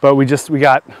 But we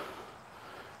got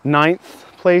 9th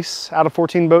place out of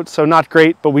 14 boats, so not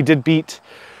great, but we did beat,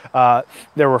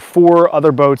 there were 4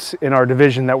 other boats in our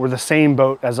division that were the same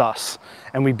boat as us,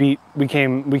 and we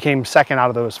came second out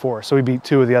of those 4, so we beat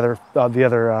 2 of the other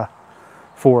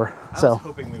 4. I was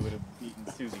hoping we would have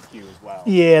beaten Susie Q as well.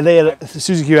 Yeah,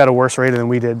 Susie Q had a worse rating than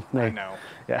we did. I know.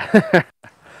 Yeah.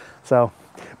 So,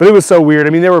 but it was so weird.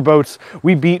 I mean, there were boats,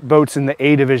 we beat boats in the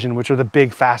A division, which are the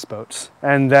big fast boats.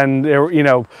 And then there were, you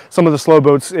know, some of the slow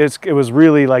boats, it was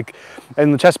really like,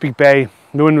 in the Chesapeake Bay,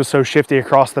 the wind was so shifty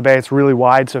across the bay, it's really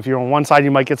wide. So if you're on one side,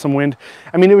 you might get some wind.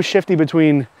 I mean, it was shifty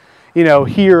between, you know,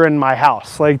 here and my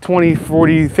house, like 20,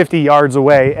 40, 50 yards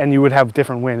away, and you would have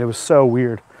different wind. It was so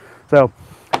weird. So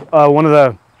one of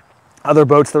the other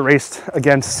boats that raced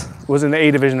against was in the A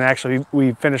division. And actually,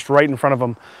 we finished right in front of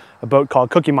them, a boat called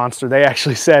Cookie Monster. They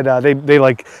actually said, they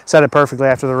like said it perfectly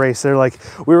after the race. They're like,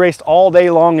 we raced all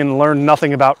day long and learned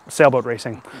nothing about sailboat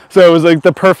racing. So it was like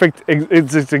the perfect, it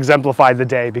just exemplified the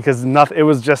day because it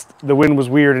was just, the wind was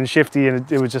weird and shifty,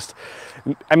 and it was just,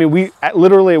 I mean,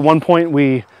 literally at one point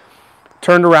we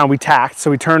turned around, we tacked, so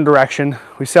we turned direction,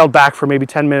 we sailed back for maybe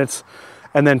 10 minutes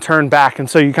and then turned back. And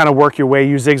so you kind of work your way,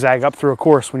 you zigzag up through a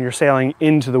course when you're sailing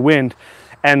into the wind.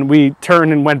 And we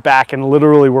turned and went back, and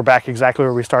literally we're back exactly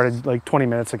where we started like 20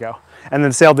 minutes ago, and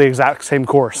then sailed the exact same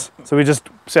course. So we just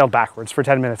sailed backwards for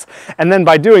 10 minutes. And then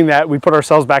by doing that, we put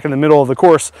ourselves back in the middle of the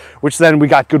course, which then we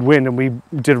got good wind and we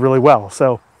did really well.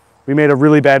 So we made a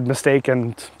really bad mistake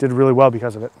and did really well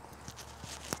because of it.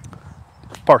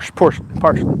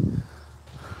 Partially.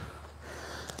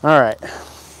 All right.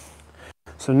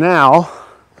 So now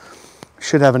we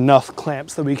should have enough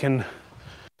clamps that we can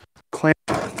clamp.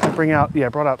 I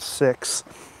brought out 6,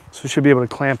 so we should be able to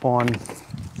clamp on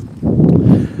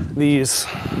these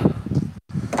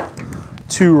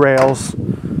 2 rails.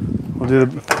 We'll do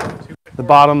the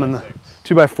bottom and the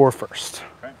 2x4 first.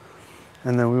 Okay.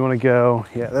 And then we want to go,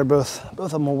 they're both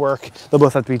of them will work. They'll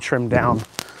both have to be trimmed down.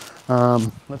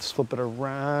 Let's flip it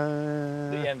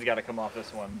around. The end's got to come off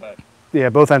this one, but yeah,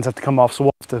 both ends have to come off, so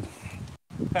we'll have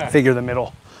to figure the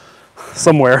middle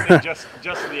somewhere. just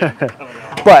the end coming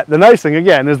off. But the nice thing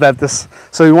again is that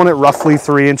so you want it roughly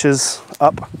 3 inches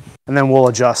up, and then we'll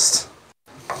adjust.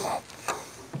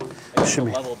 The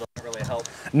level doesn't really help.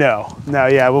 No,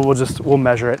 yeah, we'll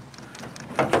measure it.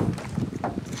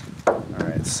 All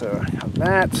right, so I got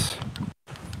that.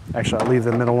 Actually, I'll leave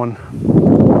the middle one.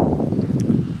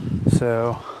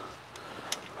 So,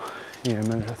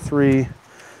 measure 3.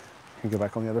 You go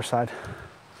back on the other side.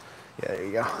 Yeah, there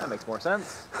you go. That makes more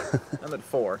sense. I'm at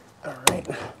 4. All right.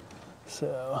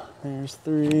 So there's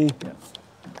 3. And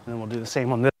then we'll do the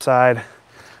same on this side.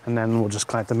 And then we'll just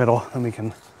clamp the middle and we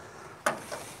can.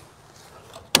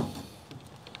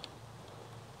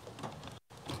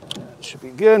 That should be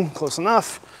good, close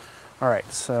enough. All right,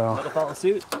 so. That'll follow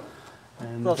suit.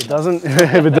 And if it doesn't,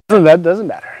 that doesn't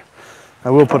matter. I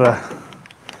will put a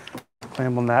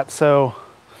clamp on that. So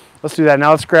let's do that.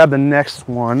 Now let's grab the next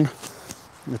one,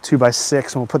 the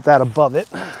 2x6, and we'll put that above it.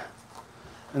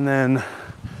 And then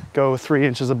go 3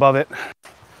 inches above it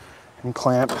and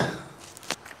clamp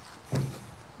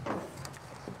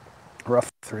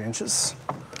rough 3 inches.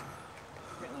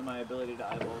 Apparently my ability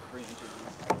to eyeball 3 inches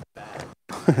is bad.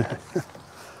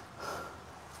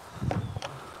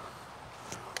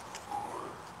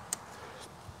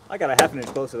 I got a half an inch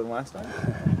closer than last time.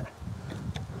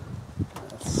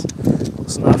 That's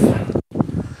close enough.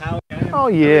 Oh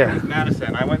yeah.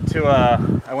 Madison. I went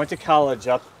to college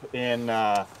up in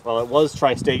well, it was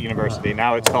Tri-State University.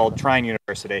 Now it's called Trine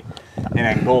University in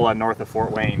Angola, north of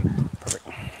Fort Wayne. Perfect.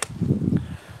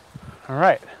 All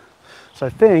right. So I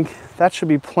think that should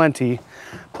be plenty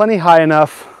high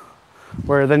enough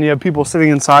where then you have people sitting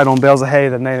inside on bales of hay.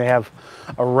 Then they have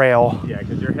a rail. Yeah,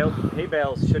 because your hay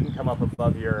bales shouldn't come up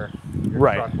above your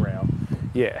right. truck rail.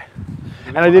 Yeah.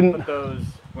 And I didn't put those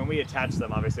when we attach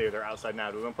them. Obviously, they're outside now.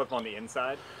 Do we want to put them on the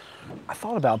inside? I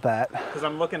thought about that. Because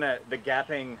I'm looking at the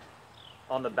gapping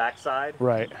on the back side.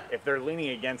 Right. If they're leaning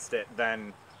against it,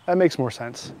 then that makes more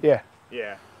sense. Yeah.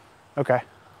 Yeah. Okay.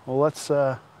 Well, let's.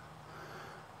 I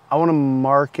want to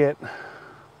mark it.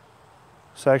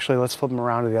 So actually, let's flip them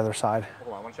around to the other side.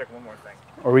 Hold on, I want to check one more thing.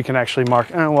 Or we can actually mark.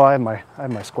 Well, I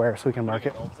have my square, so we can mark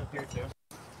it. Up here too.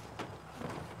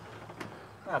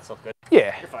 That's so good.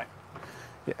 Yeah. You're fine.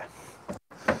 Yeah.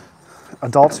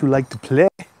 Adults who like to play.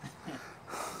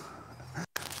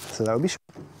 So that would be.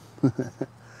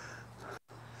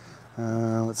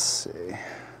 Let's see.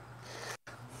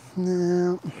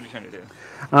 No. What are you trying to do?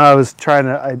 I was trying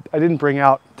to. I didn't bring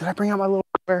out. Did I bring out my little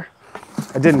square?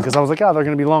 I didn't because I was like, oh, they're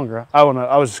going to be longer. I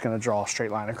was just going to draw a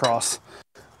straight line across.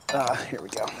 Here we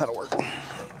go. That'll work.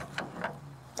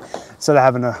 Instead of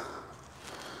having to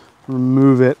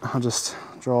remove it, I'll just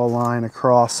draw a line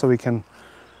across so we can.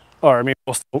 Or I mean,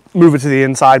 we'll still move it to the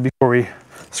inside before we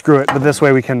screw it. But this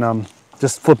way we can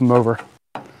just flip them over.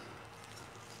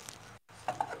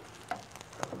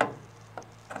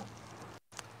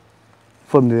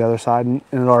 Flip them to the other side and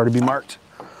it'll already be marked.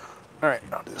 All right,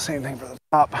 I'll do the same thing for the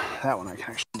top. That one I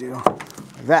can actually do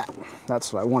like that.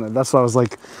 That's what I wanted. That's what I was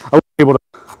like, I was able to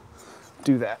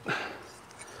do that.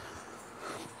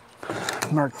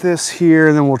 Mark this here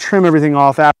and then we'll trim everything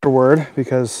off afterward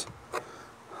because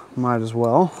might as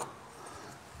well.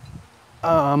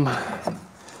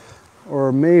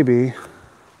 Or maybe,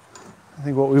 I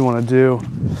think what we want to do,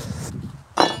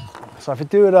 so if I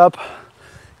do it up,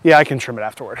 yeah, I can trim it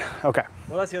afterward. Okay.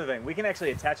 Well, that's the other thing. We can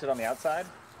actually attach it on the outside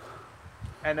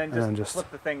and then just flip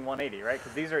the thing 180, right?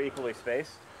 Because these are equally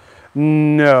spaced.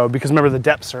 No, because remember the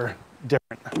depths are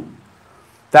different.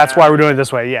 That's why we're doing it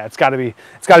this way. Yeah, it's got to be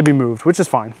moved, which is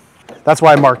fine. That's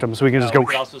why I marked them so we can just go. We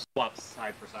can also swap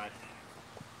side for side.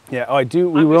 Yeah. Oh, I do.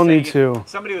 We will need to.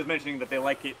 Somebody was mentioning that they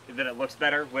like it, that it looks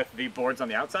better with the boards on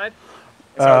the outside.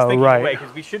 So I was thinking, right.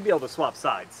 Because we should be able to swap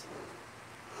sides.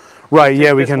 Right.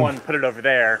 Yeah, we this can. One, put it over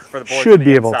there for the boards should on the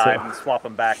be able inside to. and swap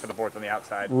them back for the boards on the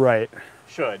outside. Right.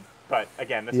 Should, but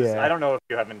again, this is. I don't know if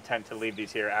you have intent to leave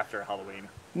these here after Halloween.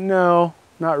 No,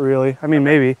 not really. I mean,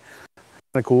 maybe.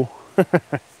 Kind of cool.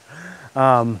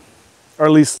 Or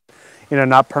at least,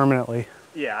 not permanently.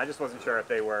 Yeah, I just wasn't sure if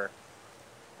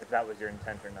that was your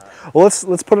intent or not. Well,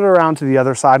 let's put it around to the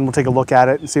other side and we'll take a look at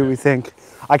it and see what we think.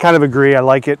 I kind of agree. I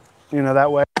like it,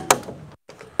 that way.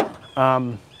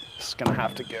 Just gonna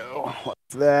have to go like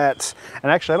that.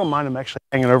 And actually, I don't mind them actually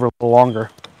hanging over a little longer.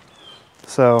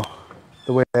 So,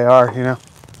 the way they are,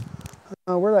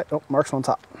 where that? Oh, marks on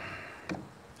top.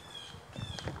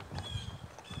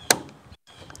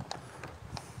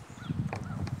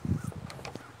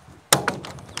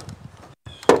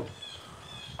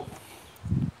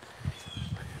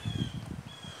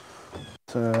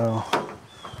 So,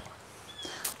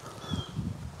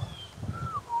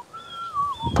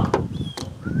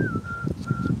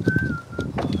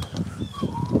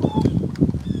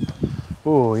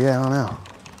 oh yeah, I don't know.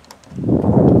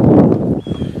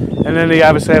 And then you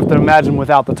obviously have to imagine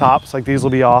without the tops, like these will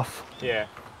be off. Yeah.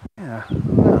 Yeah. I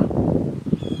don't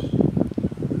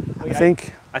know.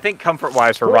 I think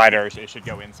comfort-wise for riders, it should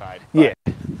go inside. Yeah,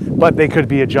 but they could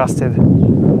be adjusted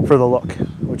for the look,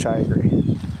 which I agree.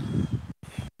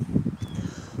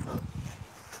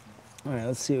 All right,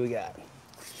 let's see what we got.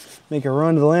 Make a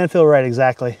run to the landfill, right,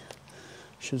 exactly.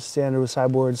 Should standard with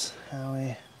sideboards,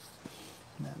 Howie,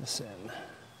 Madison.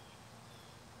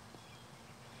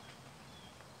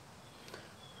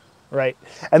 Right,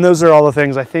 and those are all the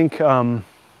things I think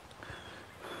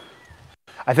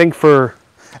for,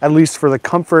 at least for the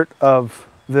comfort of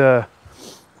the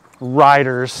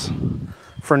riders,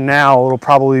 for now, it'll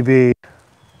probably be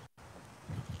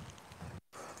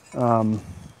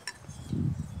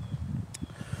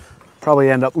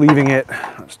probably end up leaving it.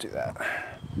 Let's do that.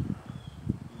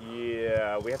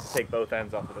 Yeah, we have to take both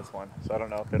ends off of this one, so I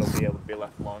don't know if it'll be able to be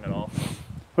left long at all.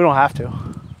 We don't have to.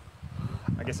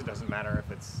 I guess it doesn't matter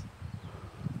if it's,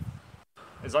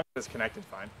 as long as it's connected,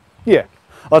 fine. Yeah,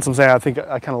 that's what I'm saying. I think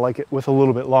I kind of like it with a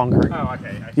little bit longer. Oh,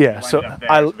 okay. Yeah, so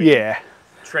yeah.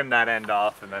 Trim that end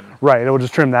off and then. Right, it will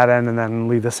just trim that end and then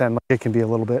leave this end like it can be a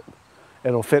little bit.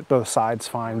 It'll fit both sides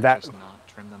fine. That. Just not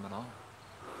trim them at all.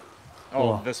 Oh,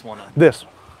 well, this one. This.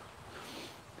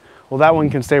 Well, that one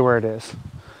can stay where it is.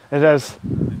 It has.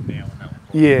 Nail in that one.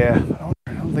 Yeah,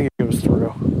 I don't think it goes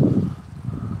through.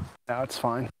 No, it's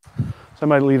fine. So I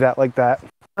might leave that like that.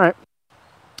 All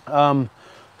right.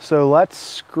 So let's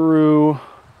screw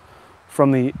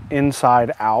from the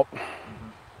inside out.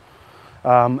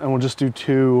 And we'll just do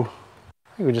two.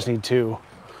 I think we just need two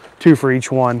for each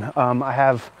one. I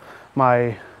have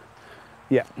my,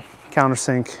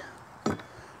 countersink.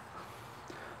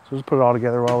 So just put it all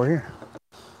together while we're here.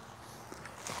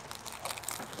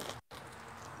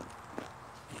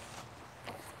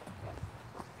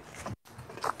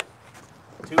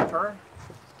 Two per?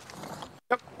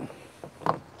 Yep.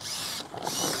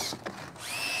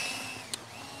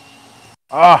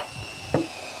 Ah.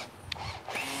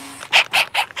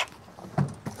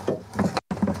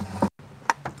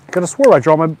 Could have swore I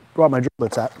brought my drill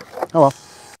bits at. Oh well,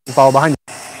 I'll follow behind you.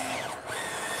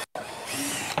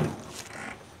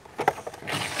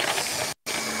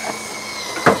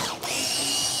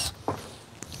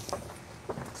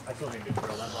 I still need to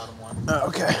drill that bottom one.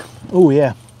 Okay. Oh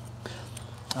yeah.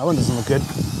 That one doesn't look good.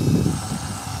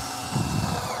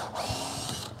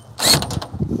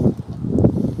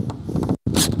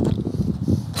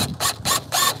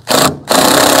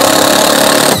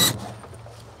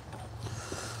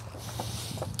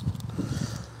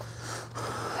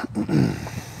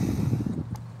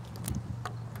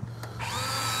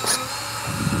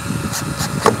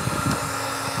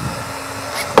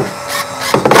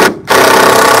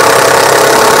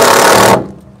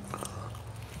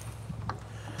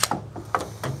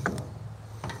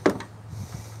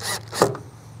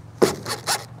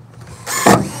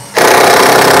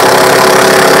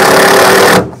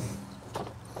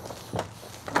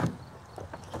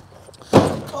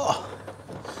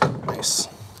 Nice.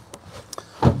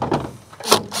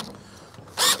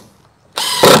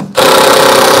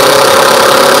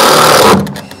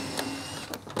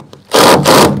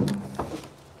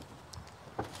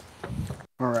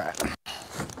 All right.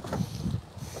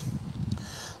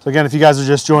 So again, if you guys are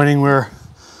just joining, we're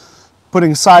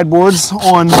putting sideboards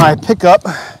on my pickup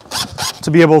to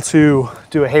be able to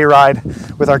do a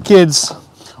hayride with our kids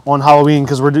on Halloween,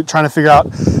 because we're trying to figure out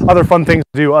other fun things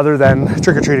to do other than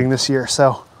trick-or-treating this year.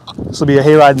 So this will be a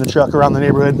hayride in the truck around the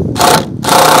neighborhood. Do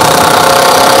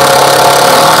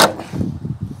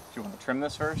you want to trim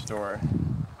this first, or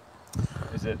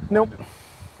is it? Nope.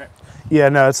 Okay. Yeah,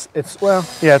 no, it's well,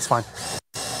 yeah, it's fine.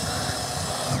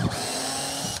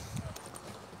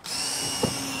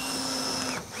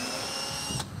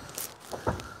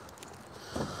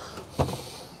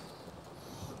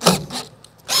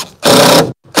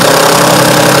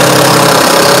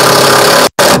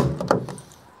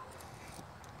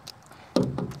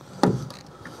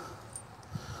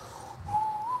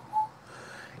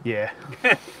 Yeah.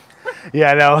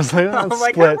 Yeah, no, I was like, let's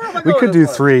split. We could do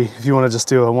three if you want to just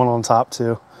do a one on top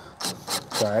too.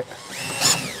 It's all right.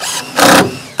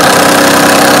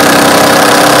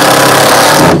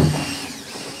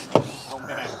 Oh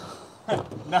man,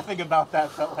 nothing about that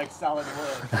felt like solid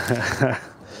wood.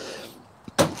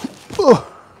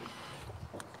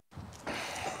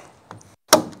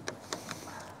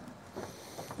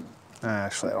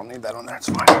 Actually, I don't need that on there. It's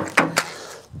fine.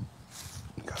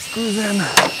 Got screws in.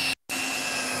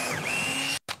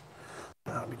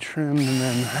 That'll be trimmed, and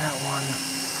then that one.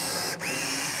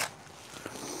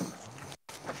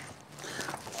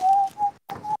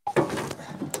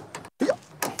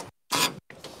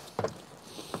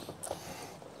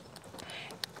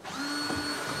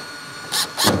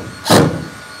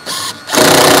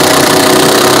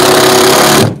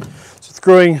 So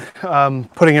screwing,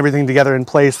 putting everything together in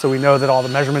place so we know that all the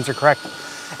measurements are correct,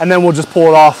 and then we'll just pull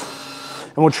it off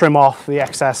and we'll trim off the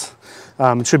excess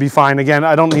It should be fine. Again,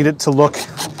 I don't need it to look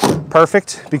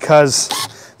perfect because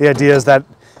the idea is that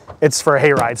it's for a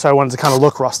hayride, so I want it to kind of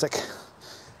look rustic.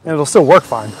 And it'll still work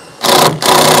fine.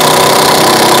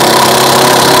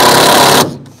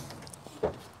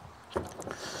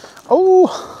 Oh,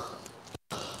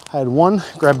 I had one,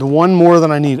 grabbed one more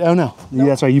than I need. Oh no, nope.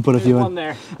 That's right, you put a few in. One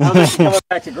there. I was coming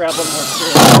back to grab one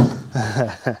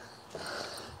more.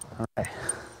 All right,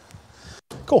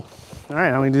 cool. All right,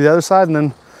 now we can do the other side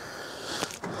and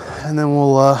then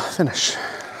we'll finish.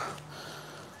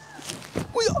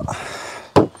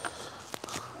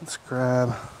 Let's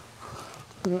grab,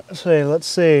 let's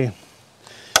see.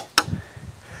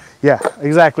 Yeah,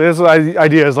 exactly. This is the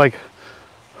idea is like,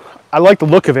 I like the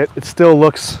look of it. It still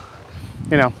looks,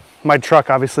 you know, my truck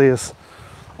obviously is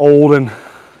old and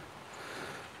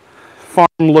farm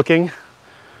looking.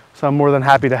 So I'm more than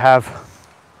happy to have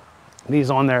these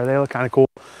on there. They look kind of cool.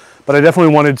 But I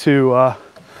definitely wanted to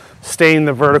stain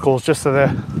the verticals just so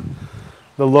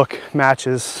the look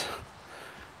matches.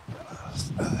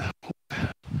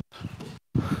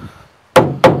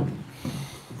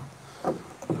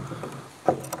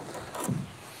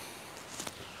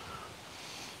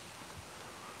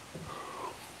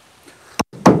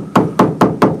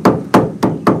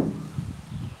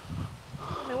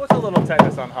 What's a little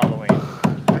tetanus on Halloween?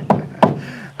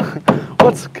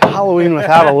 What's Halloween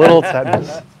without a little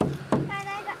tetanus?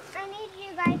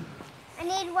 I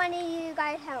need one of you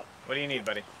guys help. What do you need,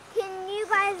 buddy? Can you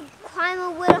guys climb a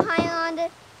little higher on the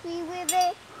tree with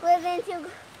it, to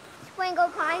sprinkle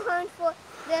pine cones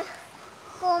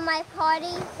for my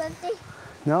party birthday?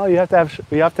 No, you have to have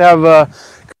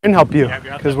Corinne help you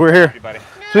because we're here. Buddy.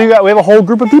 So we have a whole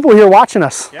group of people here watching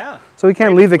us. Yeah. So we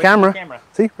can't leave the camera.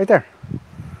 See, right there.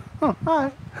 Oh,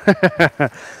 hi.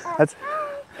 That's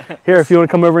here. If you want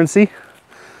to come over and see.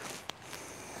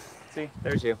 See,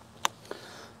 there's you.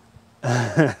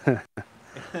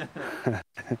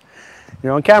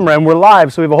 You're on camera and we're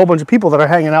live, so we have a whole bunch of people that are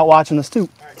hanging out watching us too.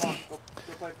 All right, come on.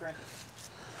 Go play, Frank.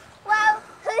 Well,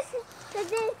 because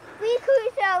we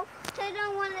could, so I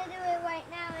don't want to do it right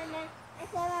now, and then I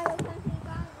said I would come to you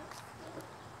guys.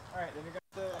 All right, then you're going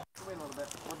to have to wait a little bit.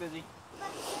 We're busy.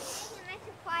 But it's an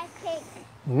extra 5 cakes.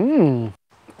 Mmm.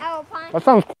 Our pine. That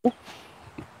sounds cool.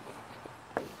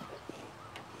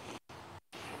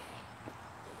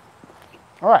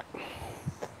 All right.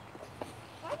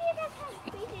 Why do you guys have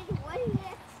pieces? What is it?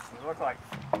 What does it look like?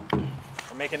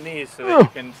 We're making these so that you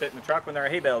can sit in the truck when there are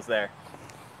hay bales there.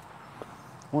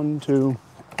 1, 2.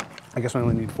 I guess I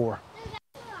only need 4.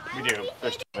 We do.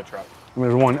 There's 2 in the truck.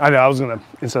 There's 1. I know. I was gonna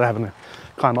instead of having to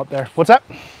climb up there. What's that?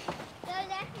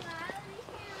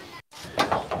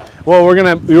 Well, we'll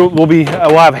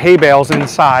have hay bales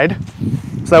inside,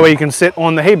 so that way you can sit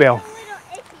on the hay bale.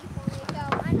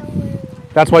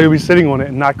 That's why you'll be sitting on it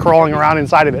and not crawling around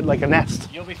inside of it like a nest.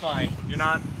 You'll be fine. You're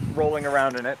not rolling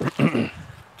around in it. Oh,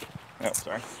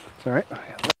 sorry. It's all right. I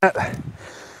got that.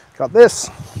 Got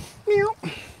this.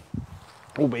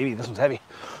 Oh, baby, this one's heavy.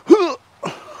 You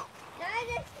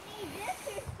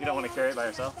don't want to carry it by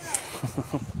yourself?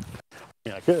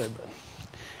 Yeah, I could, but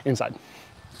inside.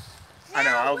 I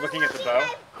know. I was looking at the bow.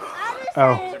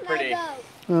 Oh. They're pretty.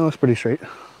 Well, it's pretty straight.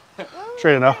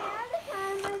 Straight enough.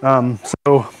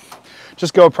 So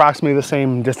just go approximately the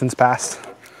same distance past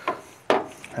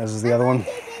as is the other one.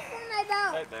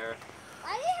 Right there.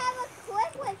 Why do you have a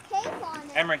clip with tape on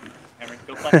it? Emery,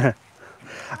 go play.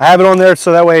 I have it on there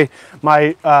so that way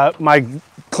my my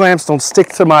clamps don't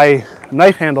stick to my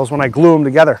knife handles when I glue them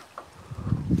together.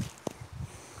 And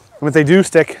if they do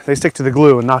stick, they stick to the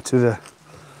glue and not to the...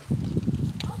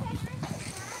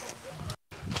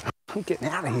 I'm getting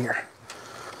out of here.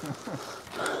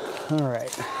 All right.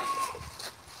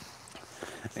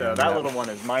 So that little one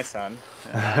is my son.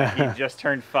 He just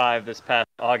turned 5 this past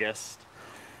August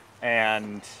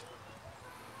and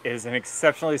is an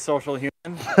exceptionally social human.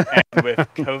 And with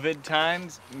COVID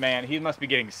times, man, he must be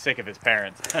getting sick of his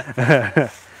parents. Okay,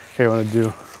 I want to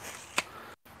do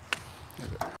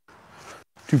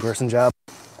 2-person job.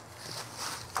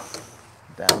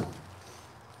 Down.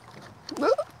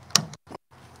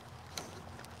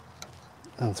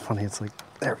 That's funny. It's like,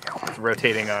 there we go. It's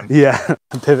rotating on. Yeah,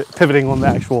 pivoting on the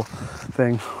actual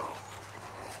thing.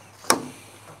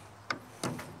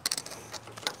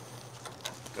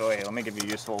 Go away. Let me give you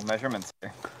useful measurements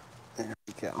here. There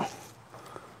we go.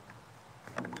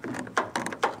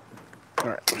 All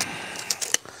right.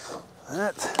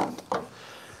 That.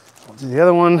 We'll do the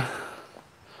other one.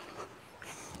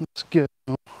 Let's go.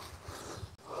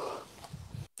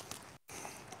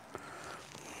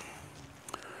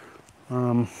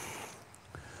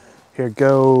 Here,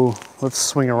 go. Let's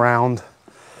swing around.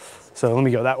 So let me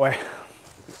go that way.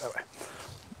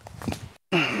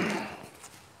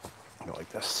 Go like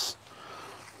this.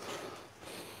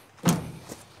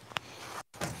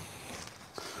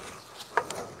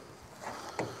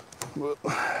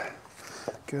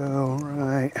 Go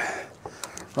right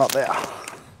there,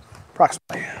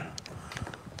 approximately.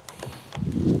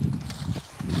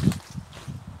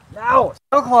 No,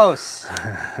 so close.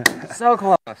 So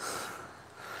close.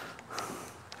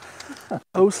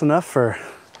 Close enough for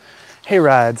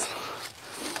hayrides.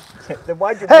 Then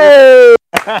why'd you Hey!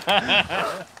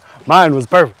 Mine was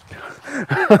perfect.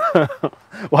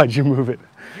 Why'd you move it?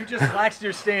 You just laxed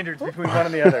your standards between one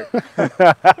and the other.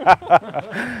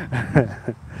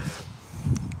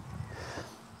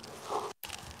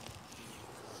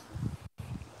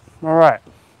 All right.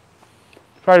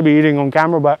 Sorry to be eating on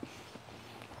camera, but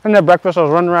I didn't have breakfast. I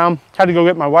was running around. Had to go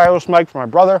get my wireless mic for my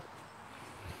brother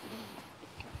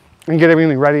and get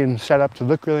everything ready and set up to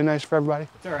look really nice for everybody.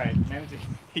 It's all right.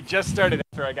 He just started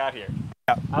after I got here.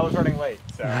 Yeah. I was running late,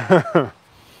 so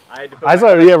I had to put I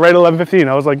saw it, yeah, right at 11:15.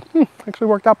 I was like, actually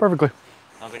worked out perfectly.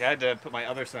 I was like, I had to put my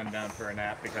other son down for a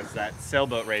nap because that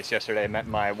sailboat race yesterday meant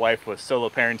my wife was solo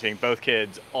parenting both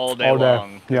kids all day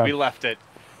long. Yeah. We left at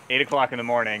 8 o'clock in the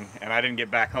morning, and I didn't get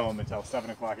back home until 7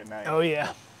 o'clock at night. Oh,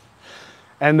 yeah.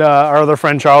 And our other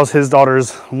friend, Charles, his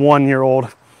daughter's 1 year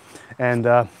old.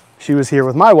 And she was here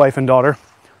with my wife and daughter.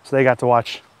 So they got to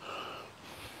watch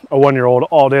a 1 year old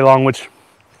all day long, which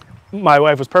my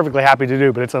wife was perfectly happy to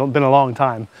do, but it's been a long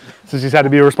time since she's had to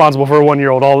be responsible for a 1 year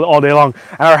old all day long.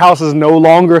 And our house is no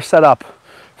longer set up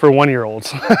for 1 year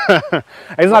olds.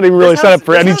 It's not even really set up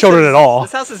for any children at all.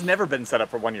 This house has never been set up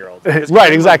for 1 year olds.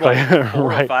 Right, exactly. What, 4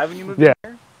 right. or 5 when you moved Yeah.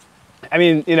 here? I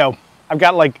mean, you know, I've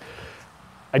got like,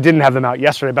 I didn't have them out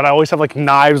yesterday, but I always have like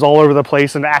knives all over the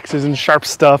place and axes and sharp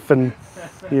stuff and,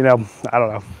 you know, I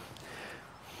don't know.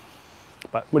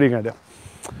 But what are you gonna do?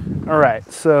 All right,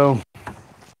 so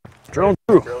drill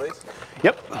through.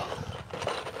 Yep.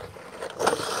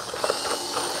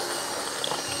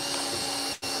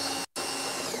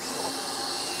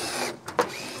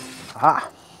 Aha.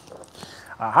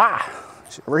 Aha.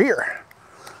 We're here.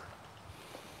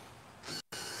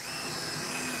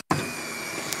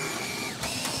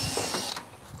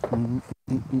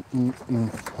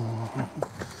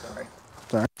 Sorry.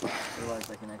 I realize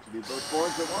I can actually do both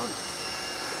boards at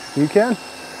once. You can.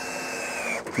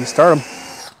 You start them.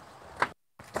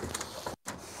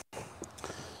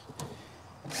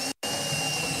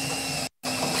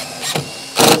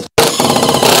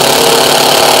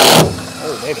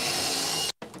 Oh, baby.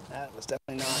 That was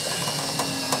definitely not.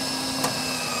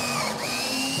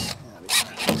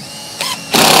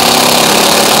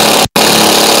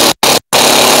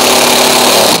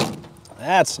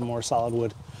 That's some more solid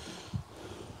wood.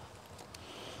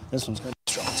 This one's going to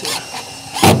be strong too.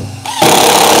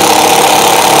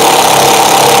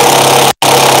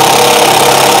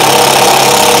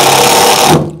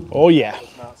 Oh yeah.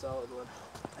 It's not solid wood.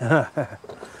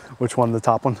 Which one? The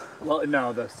top one? Well,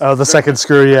 no, The second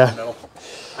screw, yeah.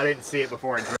 I didn't see it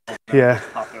before I drilled. Yeah.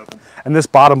 It popped open. And this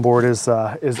bottom board is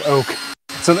oak.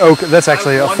 It's an oak. That's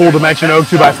actually a full dimension oak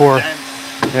 2x4.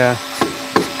 Yeah.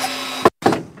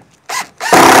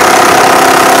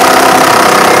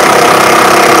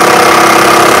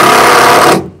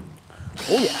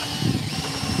 Oh yeah.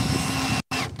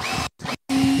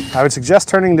 I would suggest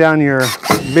turning down your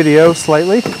video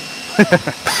slightly.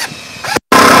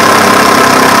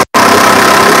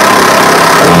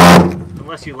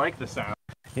 Unless you like the sound.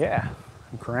 Yeah.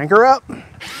 Crank her up.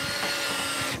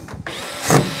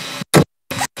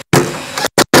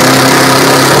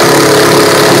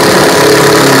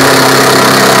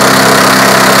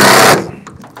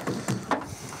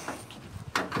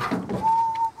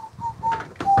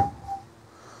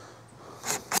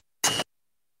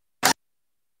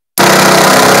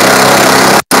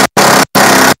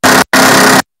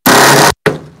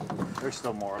 There's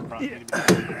still more up front.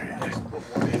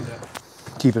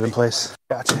 Keep it in place.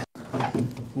 Gotcha.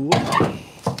 Whoop.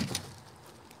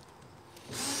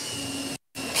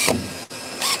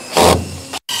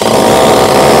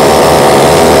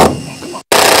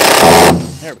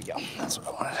 There we go. That's what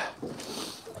I wanted.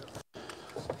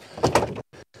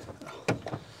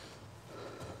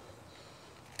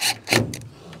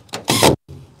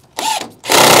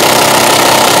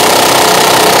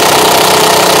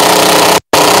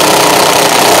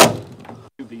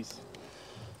 These.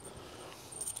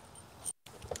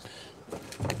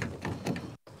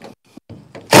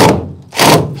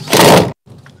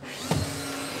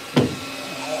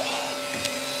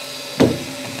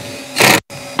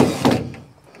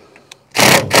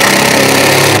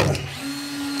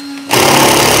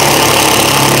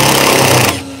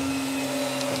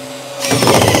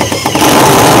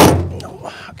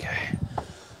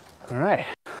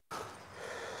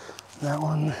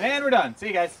 And we're done. See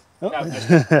you guys. Oh. No, just-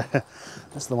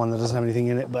 That's the one that doesn't have anything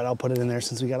in it, but I'll put it in there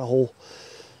since we got a hole.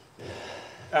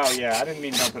 oh yeah, I didn't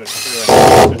mean don't put a screw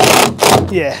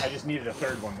in. Yeah. I just needed a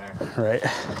third one there. Right.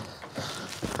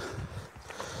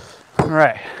 All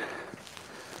right.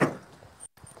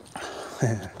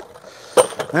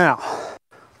 Now,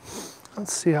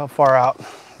 let's see how far out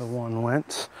the one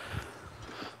went.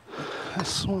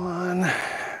 This one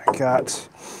got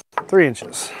 3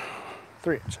 inches.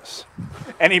 3 inches.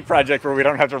 Any project where we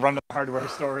don't have to run to the hardware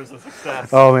store is a success.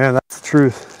 Oh man, that's the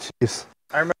truth. Jeez.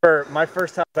 I remember my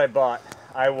first house I bought,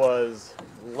 I was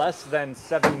less than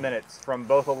 7 minutes from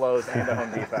both a Lowe's and a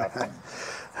Home Depot.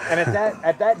 And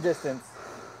at that distance,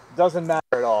 doesn't matter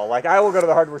at all. Like I will go to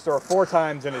the hardware store 4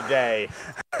 times in a day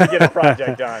to get a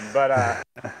project done. But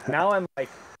now I'm like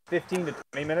 15 to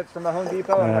 20 minutes from the Home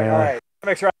Depot. I'm like, all right,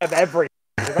 make sure I have everything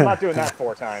because I'm not doing that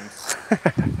 4 times.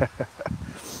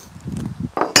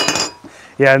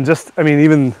 Yeah, and just, I mean,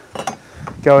 even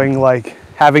going like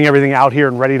having everything out here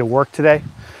and ready to work today.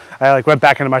 I like went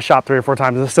back into my shop 3 or 4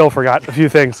 times and still forgot a few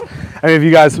things. I mean, if you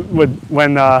guys would,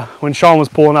 when Sean was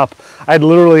pulling up, I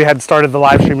literally had started the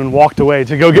live stream and walked away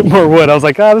to go get more wood. I was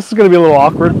like, oh, this is going to be a little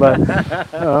awkward, but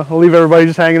we'll leave everybody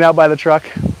just hanging out by the truck.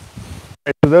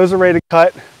 Right, so those are ready to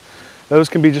cut. Those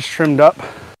can be just trimmed up.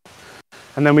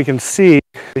 And then we can see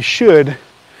they should be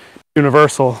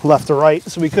universal left to right.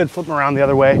 So we could flip them around the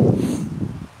other way.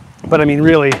 But I mean,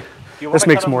 really, this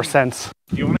makes more sense.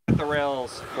 Do you want to cut the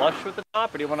rails flush with the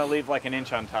top, or do you want to leave like an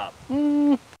inch on top?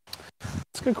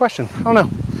 That's a good question. I don't know.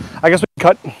 I guess we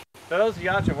can cut. Those,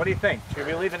 Yachin, what do you think? Should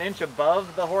we leave an inch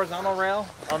above the horizontal rail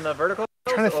on the vertical?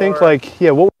 I'm trying to think, like,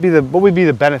 yeah, what would be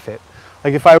the benefit?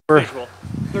 Like if I were visual.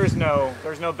 There's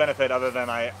no benefit other than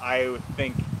I would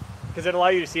think, because it allow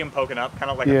you to see them poking up, kind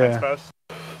of like a fence post.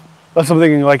 That's what I'm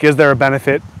thinking. Like, is there a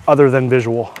benefit other than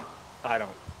visual? I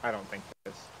don't think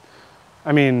there is.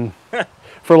 I mean,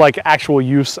 for like actual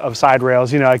use of side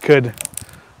rails, you know, I could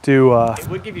do. It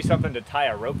would give you something to tie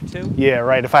a rope to. Yeah,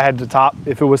 right. If I had the top,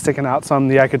 if it was sticking out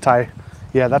some, yeah, I could tie.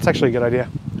 Yeah, that's actually a good idea.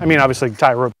 I mean, obviously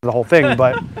tie a rope to the whole thing,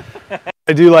 but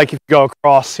I do like if you go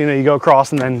across, you know, you go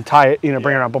across and then tie it, you know,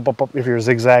 bring it around, if you're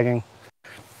zigzagging.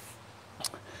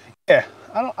 Yeah,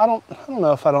 I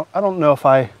don't know if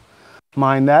I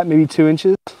mind that. Maybe 2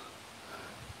 inches.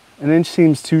 An inch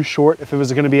seems too short if it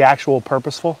was going to be actual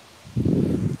purposeful.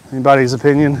 Anybody's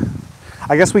opinion?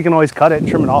 I guess we can always cut it and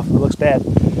trim it off if it looks bad.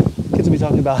 Kids will be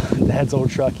talking about the head's old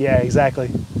truck. Yeah, exactly.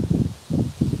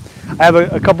 I have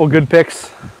a couple good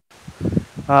picks.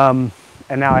 And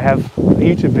now I have a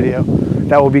YouTube video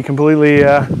that will be completely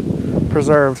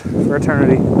preserved for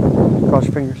eternity. Cross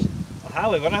your fingers. Well,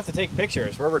 Hallie, we don't have to take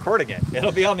pictures. We're recording it.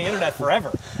 It'll be on the internet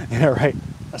forever. Yeah, right.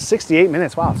 68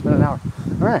 minutes. Wow, it's been an hour.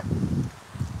 All right.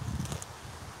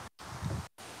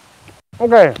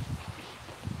 Okay.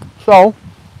 So,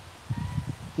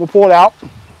 we'll pull it out.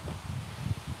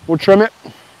 We'll trim it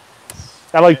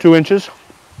at like 2 inches.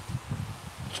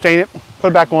 Stain it. Put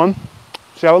it back on.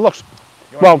 See how it looks.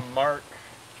 You want to mark?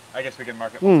 I guess we can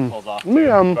mark it once it pulls off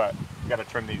too, but you got to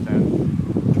trim these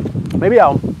in. Maybe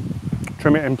I'll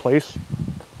trim it in place.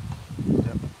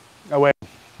 Yep. That way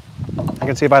I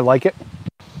can see if I like it.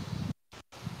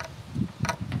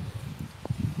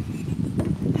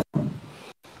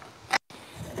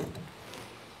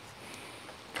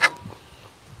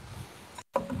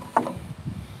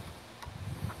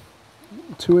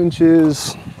 Two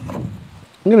inches.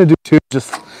 I'm gonna do 2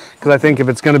 just because I think if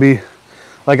it's gonna be,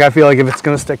 like, I feel like if it's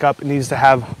gonna stick up, it needs to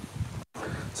have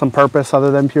some purpose other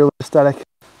than purely aesthetic.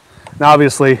 Now,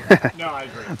 obviously, no, I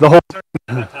agree. The whole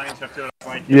tying stuff to it,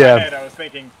 like, yeah. In my head, I was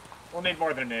thinking we'll need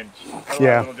more than an inch. Otherwise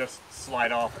Yeah. it'll just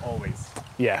slide off always.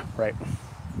 Yeah, right.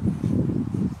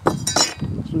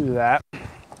 So do that.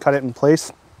 Cut it in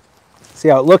place. See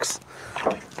how it looks.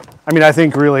 I mean, I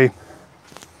think really,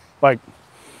 like,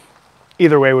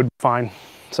 either way would be fine.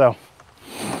 So,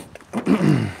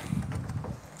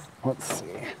 let's see.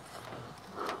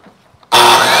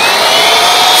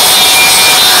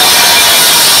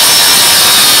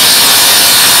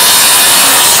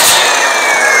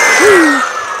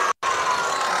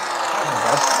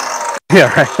 Yeah,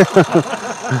 right.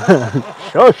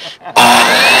 Shush.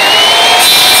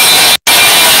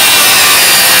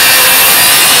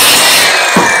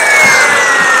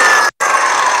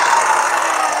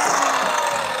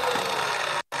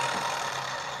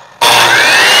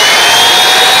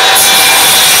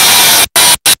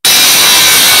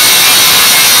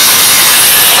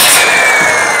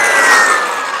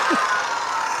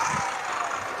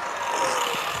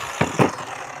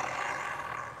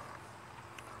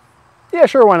 Yeah,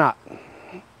 sure, why not?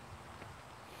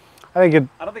 I don't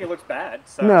think it looks bad.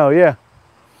 So. No, yeah.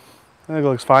 think it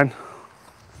looks fine.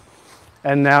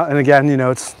 And now, and again, you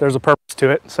know, there's a purpose to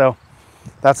it, so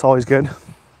that's always good. It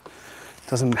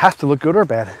doesn't have to look good or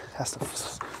bad. It has to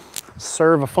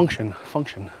serve a function,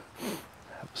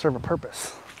 serve a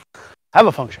purpose, have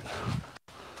a function.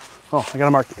 Oh, I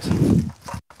gotta mark these.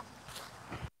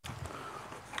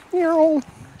 All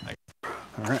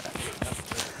right.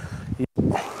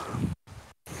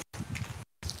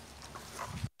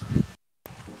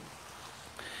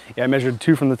 Yeah, I measured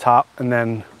 2 from the top, and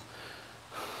then.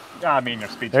 I mean, your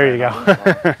speech. There you go.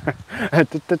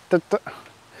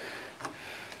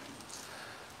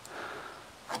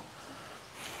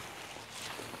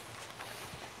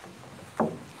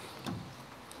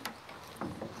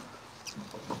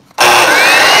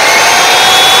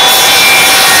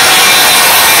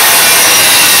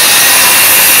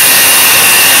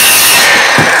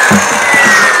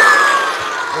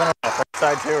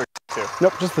 Side 2 or 2?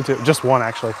 Nope, just the 2. Just 1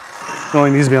 actually. It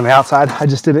only needs to be on the outside. I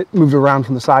just did it, moved around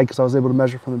from the side because I was able to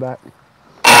measure from the back.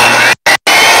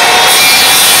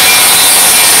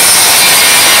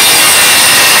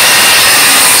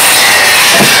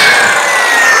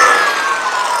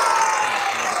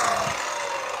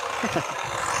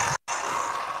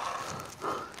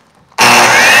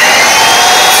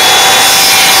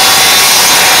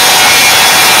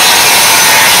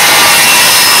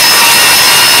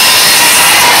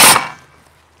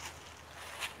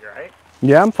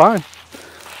 Yeah, I'm fine.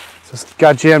 Just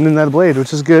got jammed in that blade,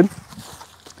 which is good.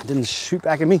 It didn't shoot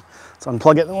back at me. Let's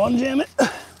unplug it and unjam it.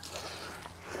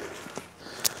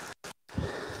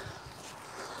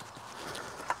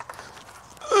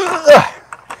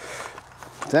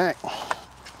 Dang.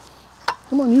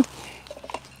 Come on, you.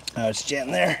 Oh, it's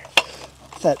jammed there.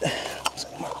 That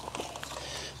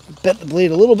bent the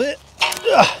blade a little bit.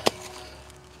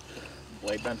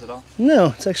 Blade bent at all?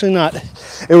 No, it's actually not.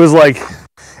 It was like,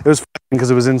 it was because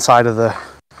it was inside of the.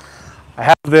 I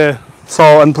have the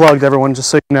saw unplugged, everyone, just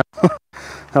so you know.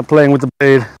 Not playing with the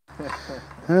blade.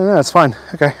 No, it's fine.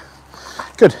 Okay,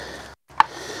 good.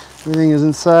 Everything is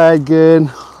inside, good.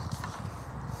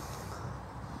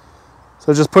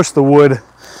 So just push the wood.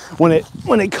 When it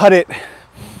cut it,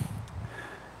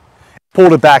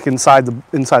 pulled it back inside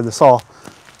the saw,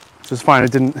 which is fine.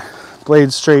 It didn't.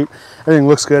 Blade straight. Everything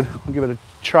looks good. I'll give it a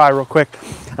try real quick.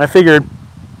 And I figured,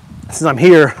 since I'm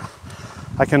here,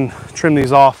 I can trim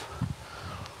these off.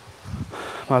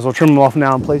 Might as well trim them off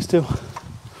now in place too.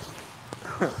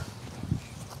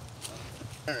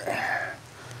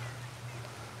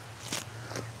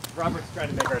 Robert's trying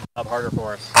to make our job harder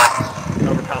for us.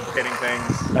 Overcomplicating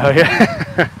things. Oh yeah.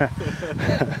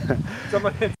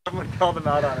 someone called him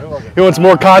out on it. Who was it? He wants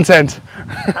more content.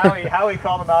 Howie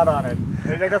called him out on it.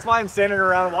 He's like, that's why I'm standing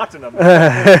around watching them.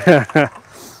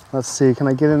 Let's see, can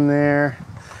I get in there?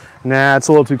 Nah, it's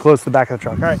a little too close to the back of the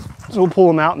truck. All right, so we'll pull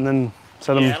them out and then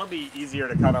set them. Yeah, it'll be easier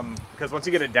to cut them because once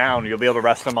you get it down, you'll be able to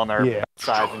rest them on their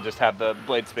sides and just have the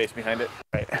blade space behind it.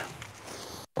 Right.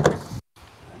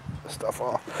 Stuff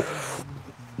off.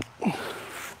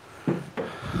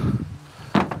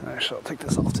 Actually, I'll take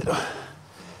this off too.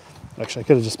 Actually, I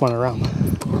could have just spun it around.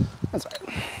 That's all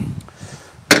right.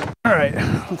 All right,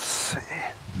 let's see.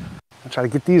 I'll try to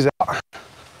get these out. All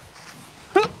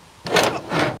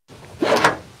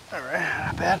right,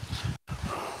 not bad.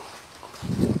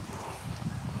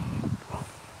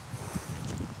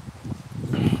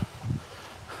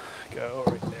 Go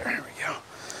right there. There we go.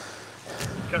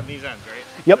 Cut these ends, right?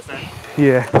 Yep.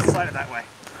 Yeah. Slide it that way.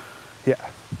 Yeah.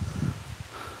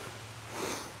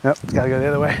 Nope, it's gotta go the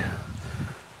other way.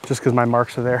 Just because my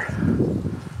marks are there.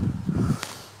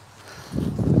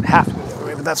 I have to go the other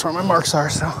way, but that's where my marks are,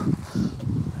 so I can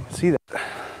see that.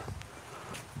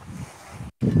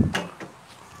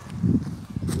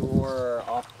 You're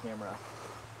off camera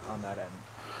on that end,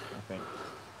 I think.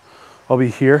 I'll be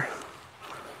here.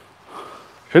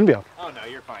 Shouldn't be up. Oh no,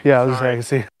 you're fine. Yeah, I was just saying, I can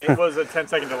see. It was a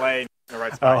 10-second delay in the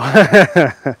right Oh.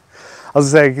 spot. I was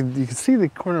saying, you can see the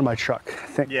corner of my truck, I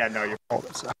think. Yeah, no, you're fine.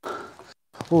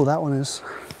 Oh, that one is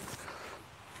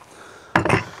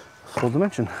full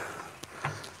dimension.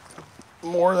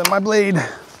 More than my blade.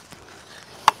 Let's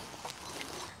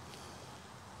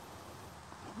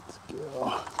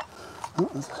go.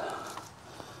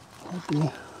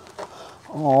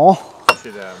 Oh,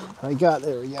 Should, I got,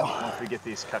 there we go. once we get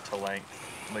these cut to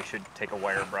length, we should take a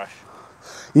wire brush.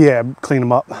 Yeah, clean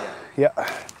them up. Yeah.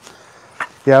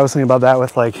 Yeah, I was thinking about that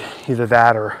with like either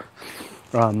that or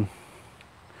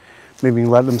maybe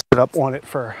let them sit up on it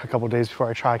for a couple of days before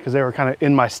I try, because they were kind of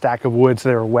in my stack of wood, so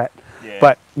they were wet. Yeah.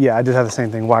 But yeah, I did have the same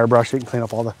thing. Wire brush, you can clean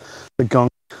up all the gunk.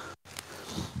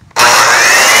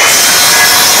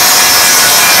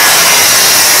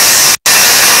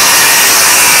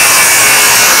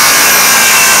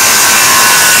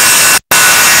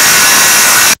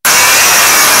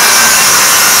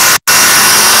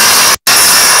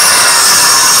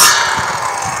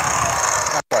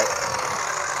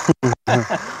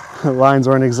 The lines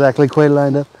weren't exactly quite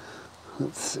lined up.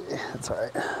 Let's see, that's all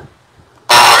right.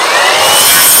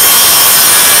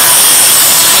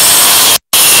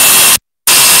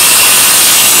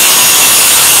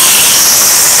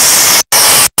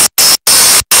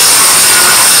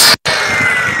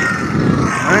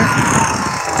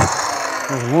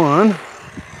 There's one.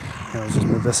 Now let's just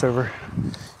move this over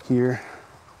here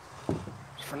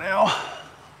for now.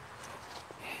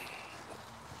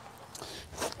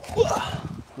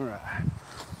 All right.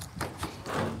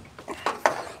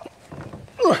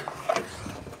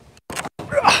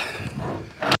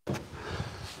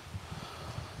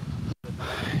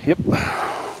 Yep.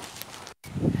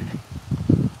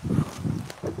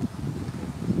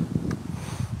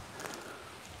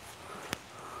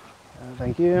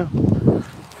 Thank you.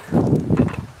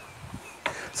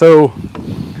 So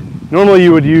normally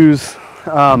you would use,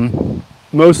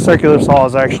 most circular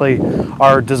saws actually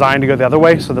are designed to go the other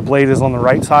way, so the blade is on the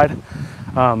right side.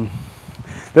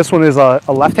 This one is a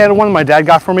left-handed one my dad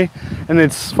got for me, and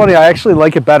it's funny, I actually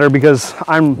like it better because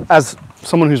as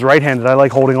someone who's right-handed, I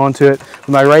like holding onto it with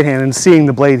my right hand and seeing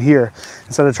the blade here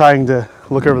instead of trying to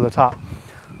look over the top.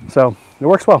 So it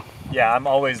works well. Yeah, I'm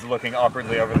always looking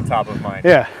awkwardly over the top of mine.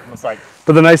 Yeah. Almost like.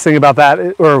 But the nice thing about that,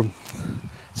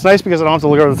 it's nice because I don't have to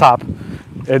look over the top.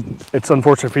 It's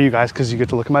unfortunate for you guys because you get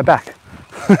to look at my back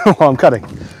while I'm cutting.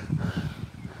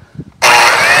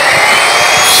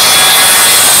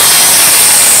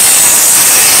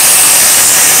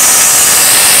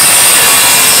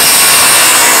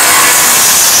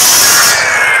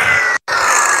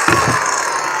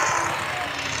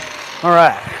 All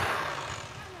right.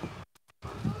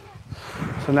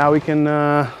 So now we can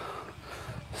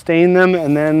stain them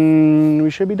and then we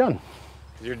should be done.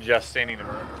 You're just staining them,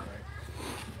 right?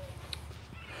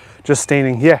 Just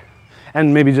staining, yeah.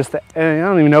 And maybe just I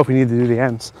don't even know if we need to do the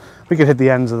ends. We could hit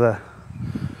the ends of the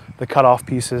cut off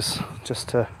pieces just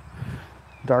to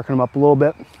darken them up a little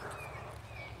bit.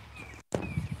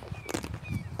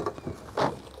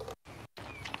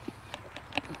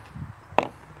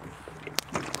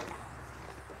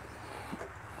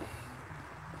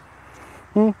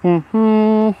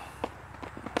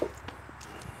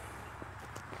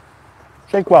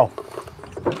 Shake well.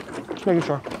 Just making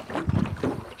sure.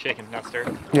 Shaking, not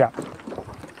stirred. Yeah.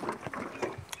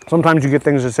 Sometimes you get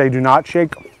things that say do not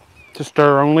shake, to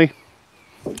stir only.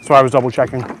 So I was double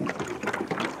checking. I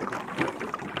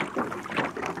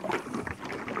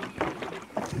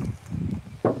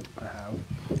have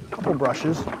a couple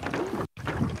brushes.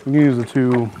 You can use the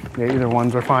two, yeah, either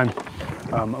ones are fine.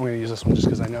 I'm going to use this one just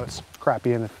because I know it's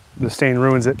crappy and if the stain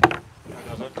ruins it.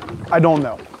 I don't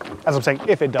know. As I'm saying,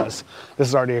 if it does. This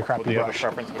is already a crappy brush. Do you brush.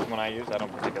 have a preference which one I use? I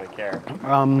don't particularly care.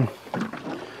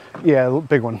 Yeah, a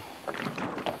big one.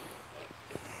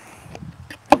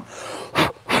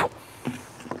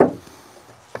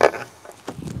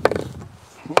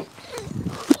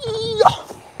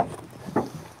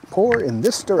 Pour in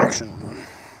this direction.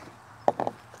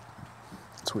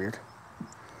 It's weird.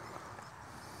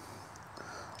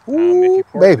 Ooh, if you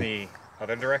pour baby. in the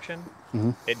other direction,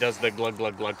 it does the glug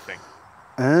glug glug thing.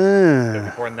 Ah. So if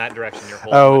you pour in that direction, you're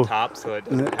holding the top so it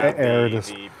doesn't have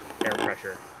the air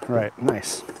pressure. Right,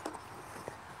 nice.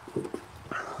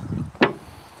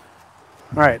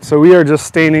 All right, so we are just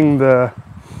staining the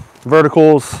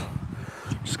verticals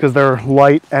just because they're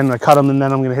light and I cut them, and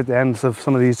then I'm going to hit the ends of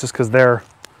some of these just because they're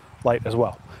light as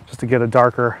well, just to get a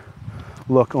darker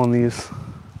look on these.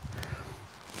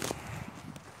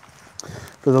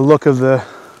 For the look of the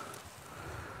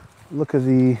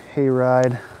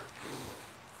Hayride,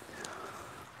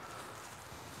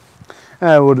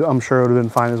 I'm sure it would have been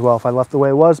fine as well if I left the way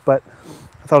it was, but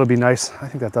I thought it'd be nice. I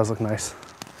think that does look nice.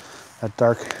 That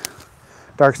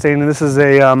dark stain, and this is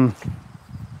a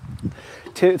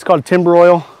it's called timber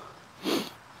oil,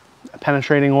 a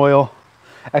penetrating oil,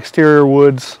 exterior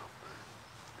woods,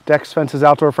 decks, fences,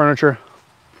 outdoor furniture,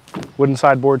 wooden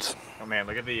sideboards. Oh man,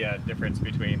 look at the difference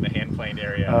between the hand planed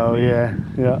area. Oh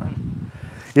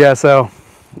yeah. So,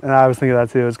 and I was thinking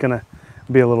that too. It's gonna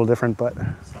be a little different, but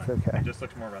it's okay. It just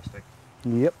looks more rustic.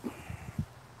 Yep.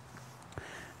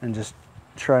 And just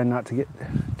try not to get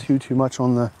too much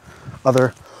on the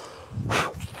other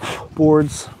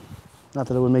boards. Not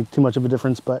that it would make too much of a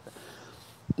difference, but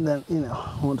then, you know,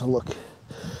 I want to look.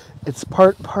 It's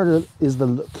part of is the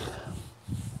look.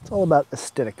 It's all about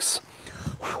aesthetics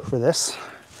for this.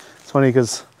 It's funny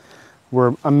because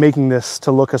I'm making this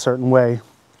to look a certain way.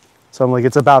 So I'm like,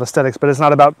 it's about aesthetics, but it's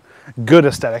not about good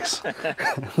aesthetics.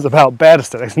 It's about bad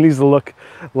aesthetics. It needs to look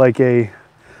like a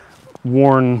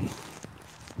worn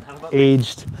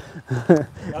aged. Not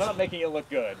about making it look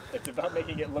good. It's about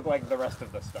making it look like the rest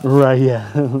of the stuff. Right,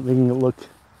 yeah. Making it look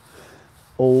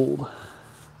old.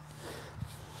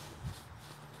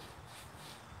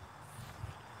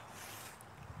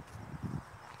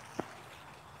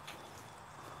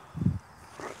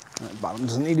 That bottom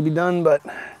doesn't need to be done, but,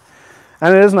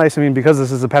 and it is nice, I mean, because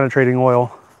this is a penetrating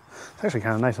oil, it's actually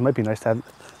kind of nice. It might be nice to have,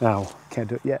 no, can't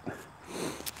do it yet.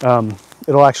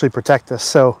 It'll actually protect this,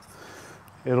 so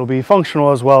it'll be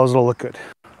functional as well as it'll look good.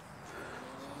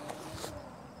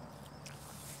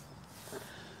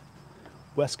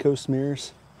 West Coast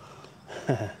mirrors.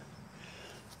 Not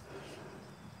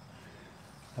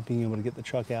being able to get the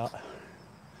truck out.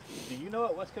 Do you know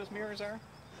what West Coast mirrors are?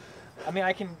 I mean,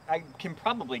 I can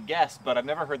probably guess, but I've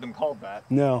never heard them called that.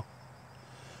 No.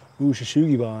 Ooh,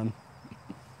 Shishugibon.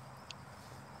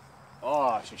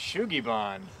 Oh,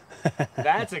 Shishugibon.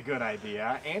 That's a good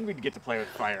idea, and we'd get to play with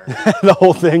fire. The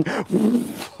whole thing.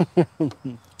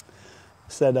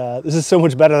 Said, this is so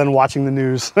much better than watching the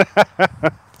news.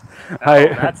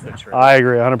 That's the truth. I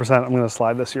agree, 100%. I'm going to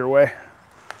slide this your way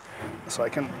so I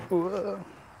can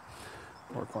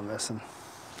work on this and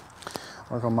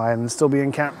work on mine and still be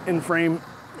in frame.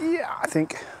 Yeah, I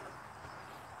think.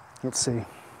 Let's see.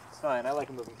 It's fine. I like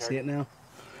a moving target. See it now?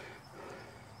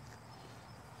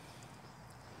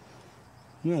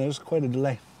 Yeah, there's quite a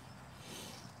delay.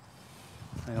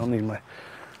 I don't need my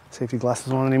safety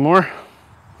glasses on anymore.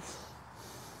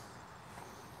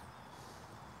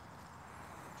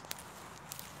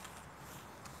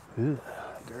 Ugh,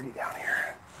 dirty down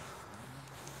here.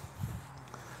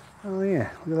 Oh yeah,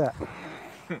 look at that.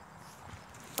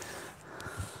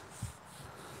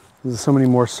 There's so many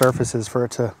more surfaces for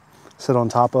it to sit on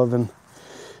top of and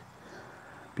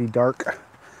be dark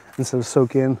instead of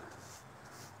soak in.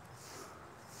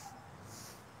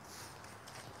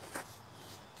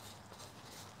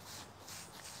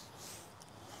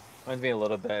 Reminds me a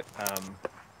little bit.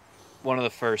 One of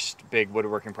the first big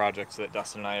woodworking projects that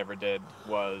Dustin and I ever did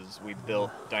was we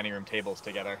built dining room tables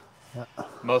together. Yeah.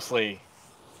 Mostly,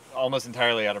 almost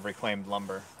entirely out of reclaimed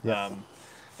lumber. Yeah.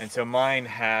 And so mine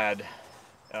had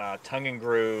tongue and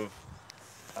groove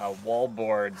wall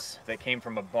boards that came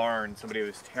from a barn somebody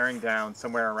was tearing down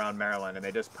somewhere around Maryland, and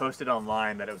they just posted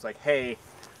online that it was like, hey,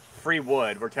 free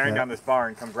wood, we're tearing down this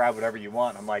barn, come grab whatever you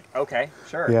want. I'm like, okay,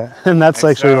 sure. Yeah, and that's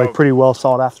actually like pretty well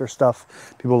sought after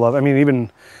stuff. People love. I mean,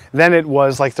 even then it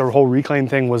was like the whole reclaim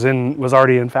thing was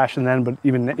already in fashion then, but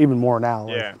even more now.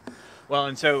 Yeah. Like. Well,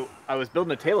 and so I was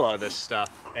building a table out of this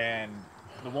stuff, and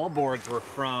the wall boards were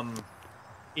from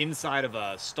inside of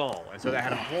a stall, and so they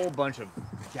had a whole bunch of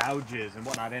gouges and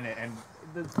whatnot in it, and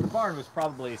the barn was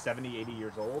probably 70, 80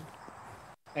 years old.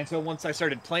 And so once I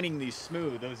started planing these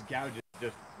smooth, those gouges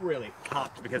just really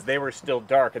popped because they were still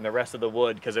dark, and the rest of the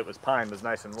wood, because it was pine, was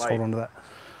nice and light. Hold on to that.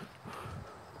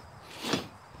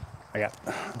 I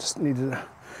just needed to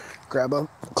grab a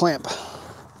clamp.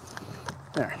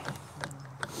 There.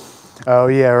 Oh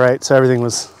yeah, right. So everything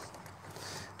was.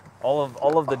 All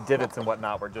of the divots and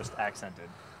whatnot were just accented.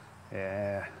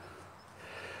 Yeah.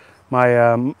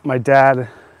 My dad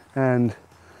and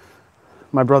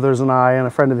my brothers and I and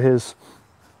a friend of his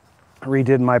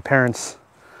redid my parents'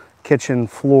 kitchen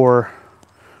floor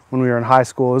when we were in high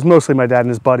school. It was mostly my dad and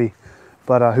his buddy,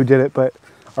 but who did it. But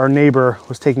our neighbor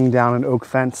was taking down an oak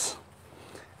fence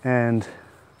and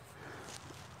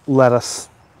let us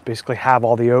basically have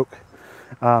all the oak.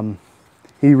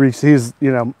 He's,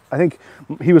 I think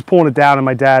he was pulling it down, and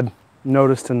my dad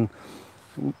noticed and,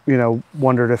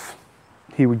 wondered if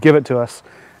he would give it to us,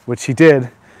 which he did.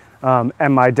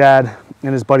 And my dad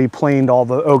and his buddy planed all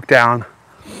the oak down.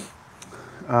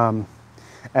 And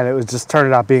it was just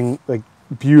turned out being like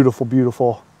beautiful,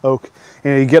 beautiful oak.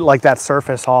 You get like that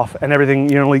surface off and everything,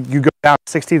 like you go down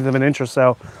 1/16 of an inch or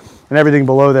so, and everything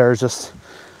below there is just,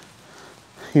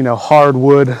 hard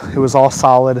wood. It was all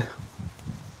solid.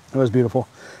 It was beautiful.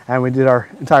 And we did our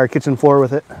entire kitchen floor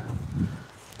with it.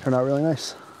 Turned out really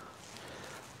nice.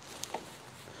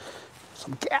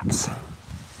 Some gaps.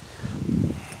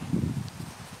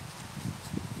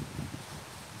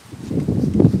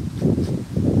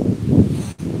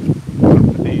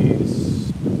 Put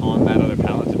these on that other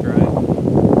pallet to dry.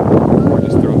 Or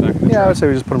just throw them back in the Yeah, truck. I would say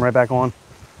we just put them right back on.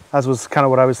 That was kind of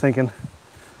what I was thinking.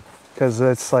 Because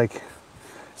it's like,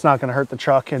 it's not going to hurt the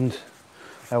truck, and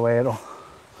that way it'll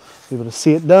be able to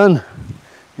see it done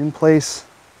in place.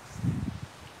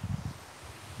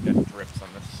 Got drips on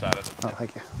this side of the Oh,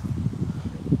 thank you.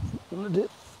 I'm gonna do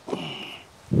it.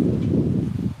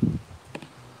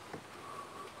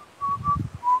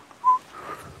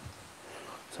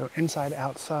 So inside,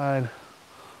 outside.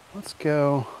 Let's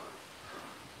go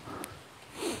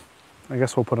I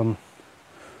guess we'll put them.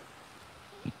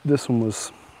 This one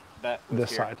was That was this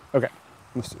here. side. Okay,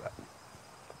 let's do that.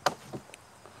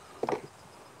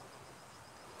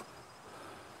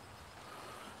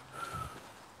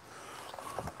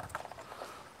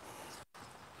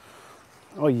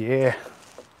 Oh yeah.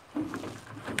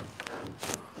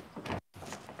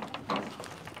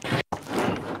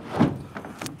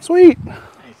 Sweet. Nice.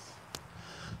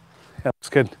 Yeah, looks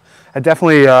good. It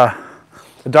definitely, the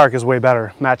dark is way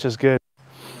better. Matches good.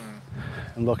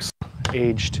 And looks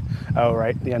aged. Oh,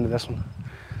 right, the end of this one.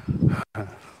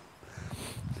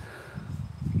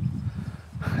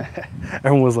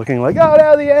 Everyone was looking like, oh,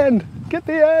 now the end. Get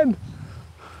the end.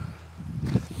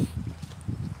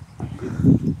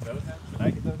 Those ends? Did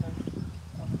I get those ends?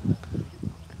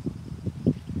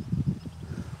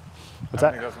 What's I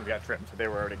that? think those ones got trimmed, so they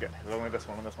were already good. There's only this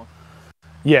one and this one.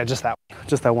 Yeah, just that one.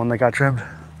 Just that one that got trimmed.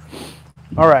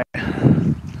 All right.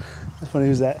 That's funny.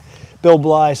 Who's that? Bill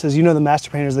Bly says, you know, the master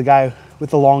painter is the guy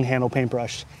with the long handle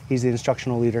paintbrush. He's the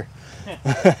instructional leader.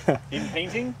 In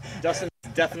painting, Dustin's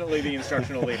definitely the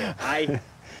instructional leader. I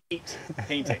hate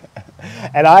painting.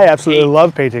 And I absolutely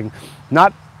love painting.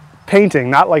 Not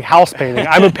painting, not like house painting.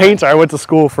 I'm a painter. I went to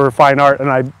school for fine art,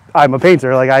 and I'm a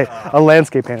painter. Like a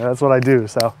landscape painter. That's what I do.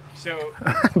 So,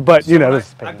 but you know,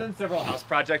 this I've done several house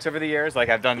projects over the years. Like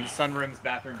I've done sunrooms,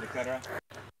 bathrooms, etc.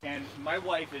 And my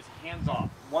wife is hands-off,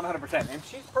 100%. And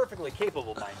she's perfectly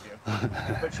capable, mind you.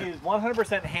 But she is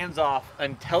 100% hands-off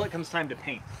until it comes time to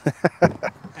paint.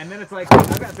 And then it's like,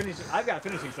 I've got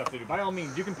finishing stuff to do. By all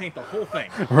means, you can paint the whole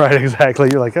thing. Right, exactly.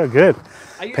 You're like, oh, good.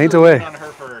 I usually Paint away. lean on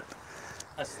her for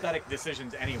aesthetic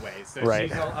decisions anyway. So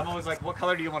Right. I'm always like, what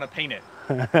color do you want to paint it?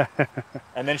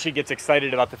 And then she gets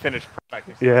excited about the finished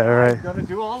product. Yeah, right. I'm going to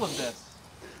do all of this.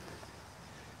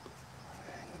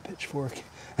 Pitchfork.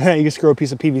 You just throw a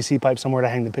piece of PVC pipe somewhere to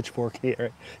hang the pitchfork. Yeah,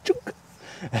 right. Chook.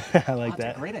 I like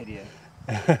That's that. a great idea.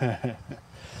 If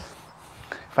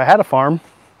I had a farm,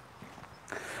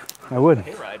 I would.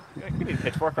 Hayride. You need a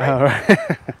pitchfork, right? All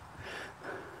right.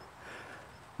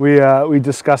 We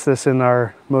discussed this in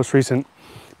our most recent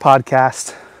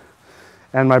podcast,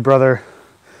 and my brother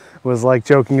was like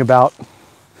joking about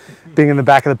being in the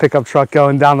back of the pickup truck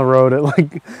going down the road at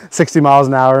like 60 miles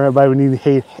an hour. Everybody would need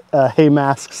hay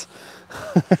masks.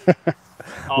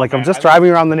 Like, man, I'm just driving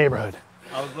around the neighborhood.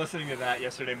 I was listening to that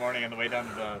yesterday morning on the way down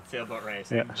to the sailboat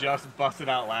race and just busted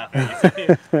out laughing. He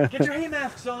said, get your hay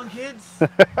masks on, kids.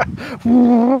 We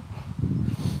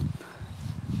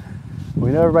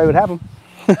know everybody would have them.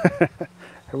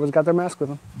 Everyone's got their mask with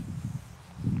them.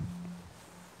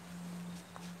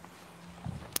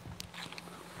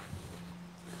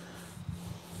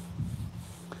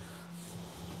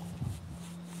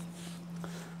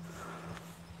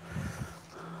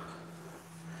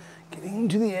 Getting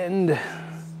to the end.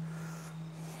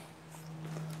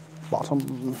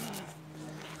 Bottom.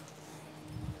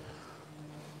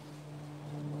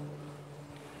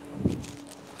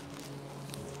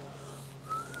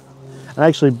 I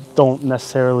actually don't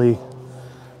necessarily,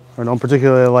 or don't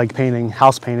particularly like painting,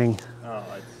 house painting. Oh,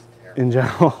 it's terrible. In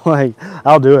general. Like,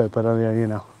 I'll do it, but you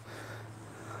know,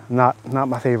 not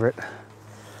my favorite.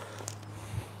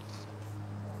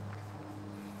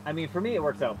 I mean, for me, it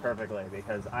works out perfectly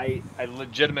because I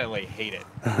legitimately hate it.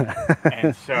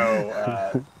 And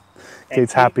so...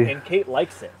 Kate's happy. And Kate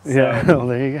likes it. So, Yeah, well,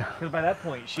 there you go. Because by that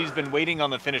point, she's been waiting on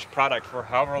the finished product for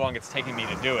however long it's taking me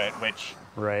to do it, which,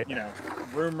 Right. you know,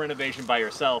 room renovation by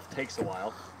yourself takes a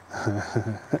while.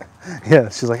 Yeah,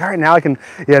 she's like, all right, now I can.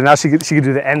 Yeah, now she could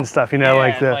do the end stuff, you know,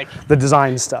 Yeah, like the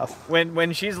design stuff.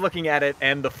 When she's looking at it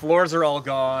and the floors are all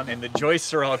gone and the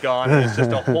joists are all gone, and it's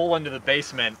just a hole into the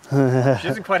basement. She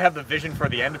doesn't quite have the vision for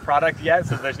the end product yet,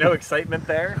 so there's no excitement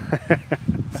there.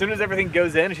 As soon as everything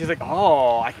goes in, she's like,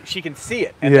 oh, she can see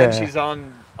it, and then she's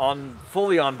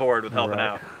fully on board with helping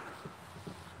out.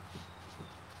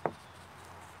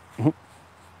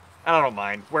 I don't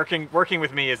mind. Working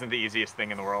with me isn't the easiest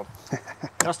thing in the world.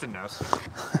 Justin knows.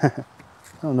 I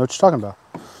don't know what you're talking about.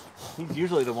 He's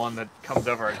usually the one that comes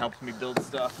over and helps me build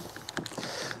stuff.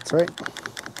 That's right.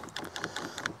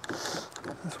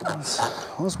 This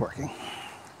was working.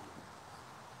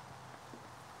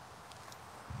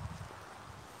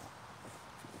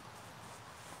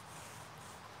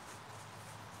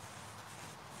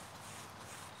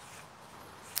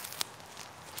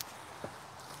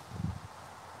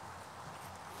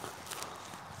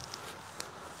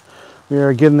 We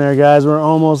are getting there, guys. We're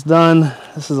almost done.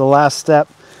 This is the last step.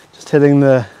 Just hitting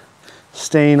the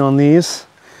stain on these.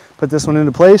 Put this one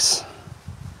into place.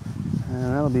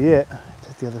 And that'll be it.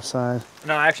 Take the other side.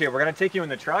 No, actually, we're going to take you in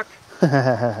the truck,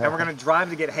 and we're gonna drive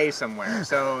to get hay somewhere.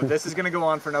 So this is gonna go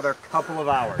on for another couple of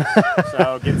hours.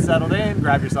 So get settled in,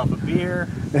 grab yourself a beer.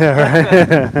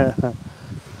 Yeah, right.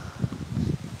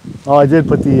 Oh, I did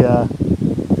put the,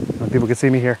 people can see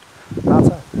me here,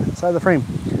 outside the frame.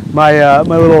 My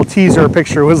my little teaser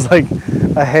picture was like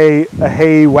a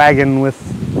hay wagon with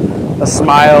a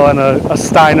smile and a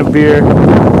stein of beer.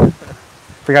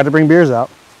 Forgot to bring beers out.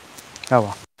 Oh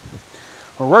well.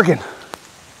 We're working.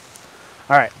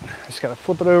 All right, just gotta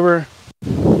flip it over to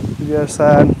the other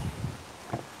side.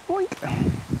 Boink.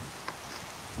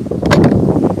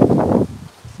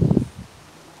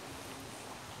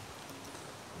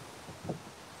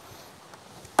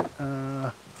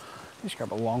 Just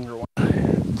grab a longer one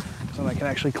so I can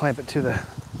actually clamp it to that.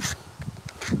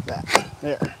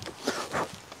 There.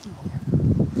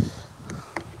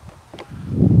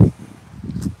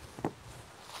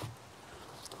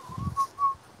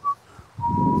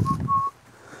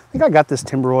 I think I got this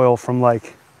timber oil from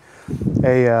like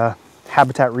a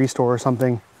Habitat Restore or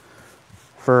something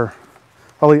for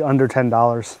probably under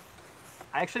 $10.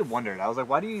 I actually wondered. I was like,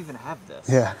 why do you even have this?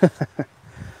 Yeah.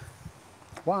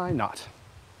 Why not?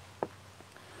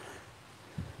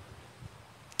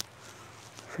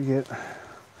 Forget.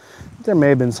 There may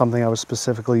have been something I was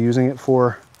specifically using it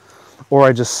for, or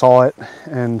I just saw it.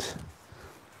 And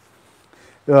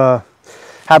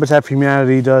Habitat for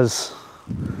Humanity does,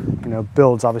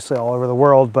 builds obviously all over the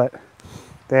world, but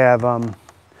they have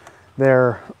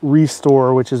their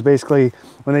Restore, which is basically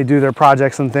when they do their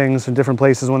projects and things in different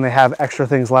places, when they have extra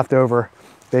things left over,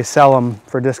 they sell them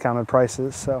for discounted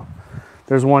prices. So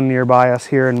there's one nearby us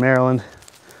here in Maryland.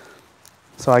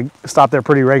 So I stop there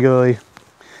pretty regularly.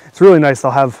 It's really nice.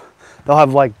 They'll have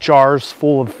like jars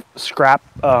full of scrap,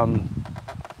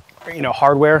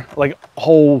 hardware, like a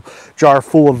whole jar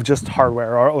full of just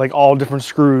hardware, or like all different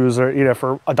screws, or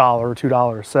for $1 or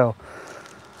 $2. So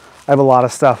I have a lot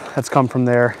of stuff that's come from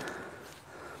there.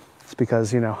 It's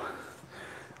because I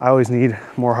always need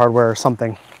more hardware or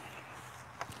something.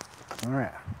 All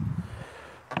right,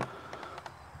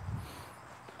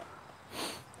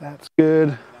 that's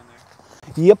good.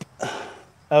 Yep.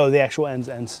 Oh, the actual ends.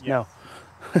 Yep.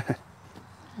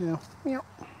 No. Yeah.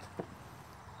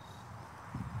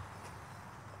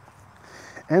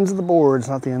 Ends of the boards,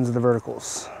 not the ends of the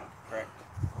verticals. Correct.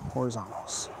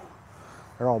 Horizontals.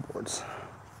 They're all boards.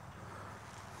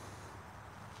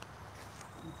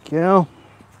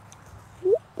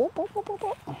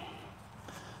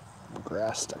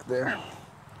 Grass stuck there.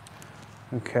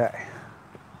 Okay.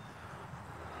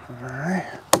 All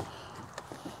right.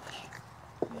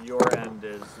 Your end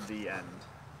is the end.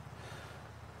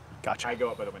 Gotcha. I go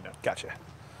up by the window. Gotcha.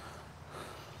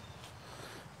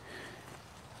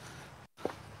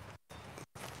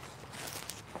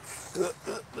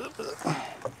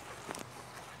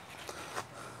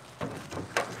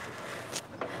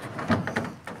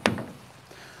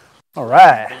 All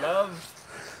right. Love.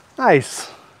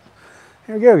 Nice.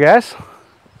 Here we go, guys.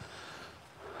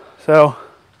 So,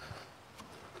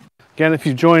 again, if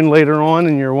you join later on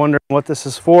and you're wondering what this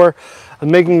is for, I'm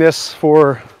making this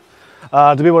for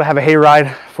to be able to have a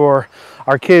hayride for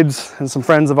our kids and some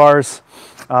friends of ours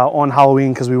on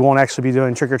Halloween, because we won't actually be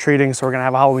doing trick-or-treating. So we're gonna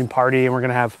have a Halloween party, and we're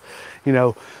gonna have,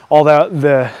 all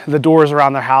the doors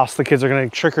around their house. The kids are gonna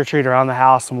trick-or-treat around the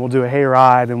house, and we'll do a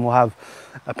hayride, and we'll have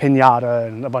a piñata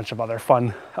and a bunch of other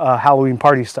fun Halloween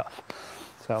party stuff.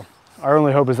 So our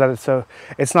only hope is that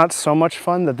it's not so much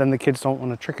fun that then the kids don't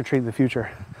want to trick-or-treat in the future.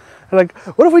 They're like,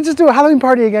 what if we just do a Halloween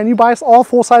party again? You buy us all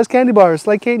full-size candy bars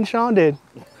like Kate and Sean did.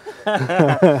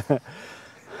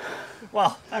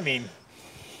 Well, I mean,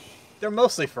 they're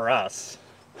mostly for us.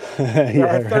 Yeah, There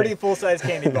are 30 right. full-size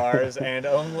candy bars and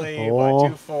only,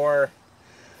 four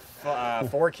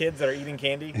kids that are eating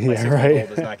candy. My Yeah, right.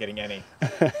 6-year-old is not getting any.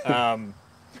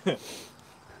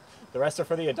 The rest are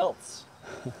for the adults.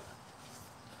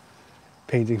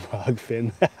 Painting frog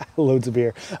fin. Loads of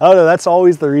beer. Oh no, that's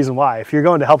always the reason why. If you're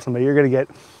going to help somebody, you're going to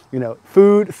get,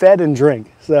 food, fed, and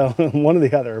drink. So one or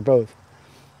the other, or both.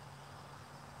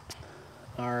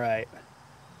 All right.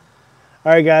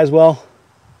 All right, guys. Well,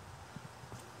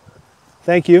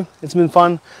 thank you. It's been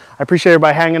fun. I appreciate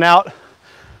everybody hanging out.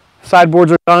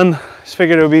 Sideboards are done. Just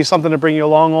figured it would be something to bring you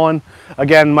along on.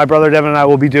 Again, my brother Devin and I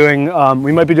will be doing,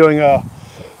 we might be doing a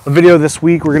video this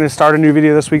week. We're going to start a new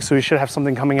video this week, so we should have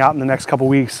something coming out in the next couple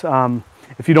weeks.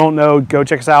 If you don't know, go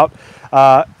check us out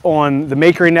on the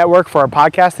Makery Network for our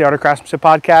podcast, the Art of Craftsmanship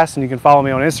Podcast, and you can follow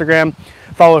me on Instagram.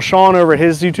 Follow Sean over at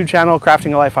his YouTube channel,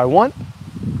 Crafting a Life I Want.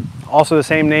 Also the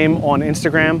same name on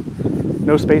Instagram.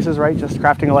 No spaces, right? Just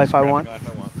Crafting a Life I Want.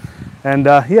 And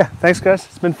yeah, thanks guys.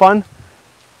 It's been fun.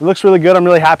 It looks really good. I'm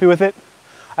really happy with it.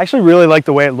 I actually really like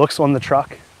the way it looks on the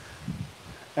truck,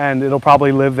 and it'll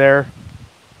probably live there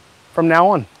from now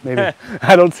on, maybe.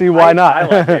 I don't see why not. I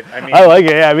like it. I mean, I like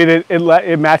it. Yeah, I mean,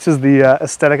 it matches the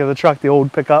aesthetic of the truck, the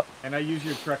old pickup. And I use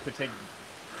your truck to take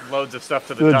loads of stuff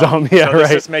to the dump. dump. Yeah, so this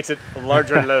right. just makes it a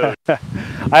larger load.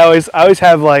 I always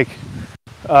have like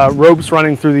ropes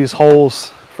running through these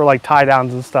holes for like tie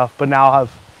downs and stuff, but now I'll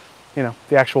have, you know,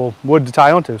 the actual wood to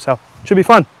tie onto. So it should be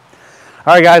fun.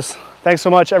 All right, guys. Thanks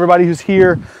so much, everybody who's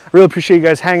here. Really appreciate you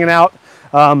guys hanging out.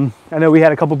 I know we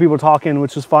had a couple people talking,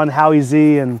 which was fun. Howie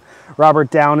Z and Robert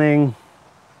Downing,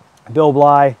 Bill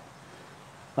Bly.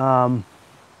 What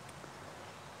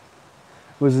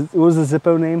was the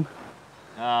Zippo name?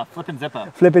 Flippin'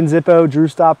 Zippo. Flippin' Zippo. Drew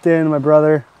stopped in, my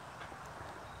brother.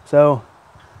 So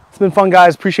it's been fun,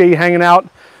 guys. Appreciate you hanging out,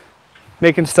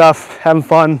 making stuff, having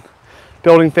fun,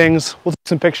 building things. We'll take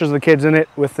some pictures of the kids in it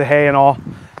with the hay and all.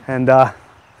 And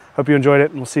hope you enjoyed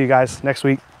it, and we'll see you guys next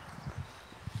week.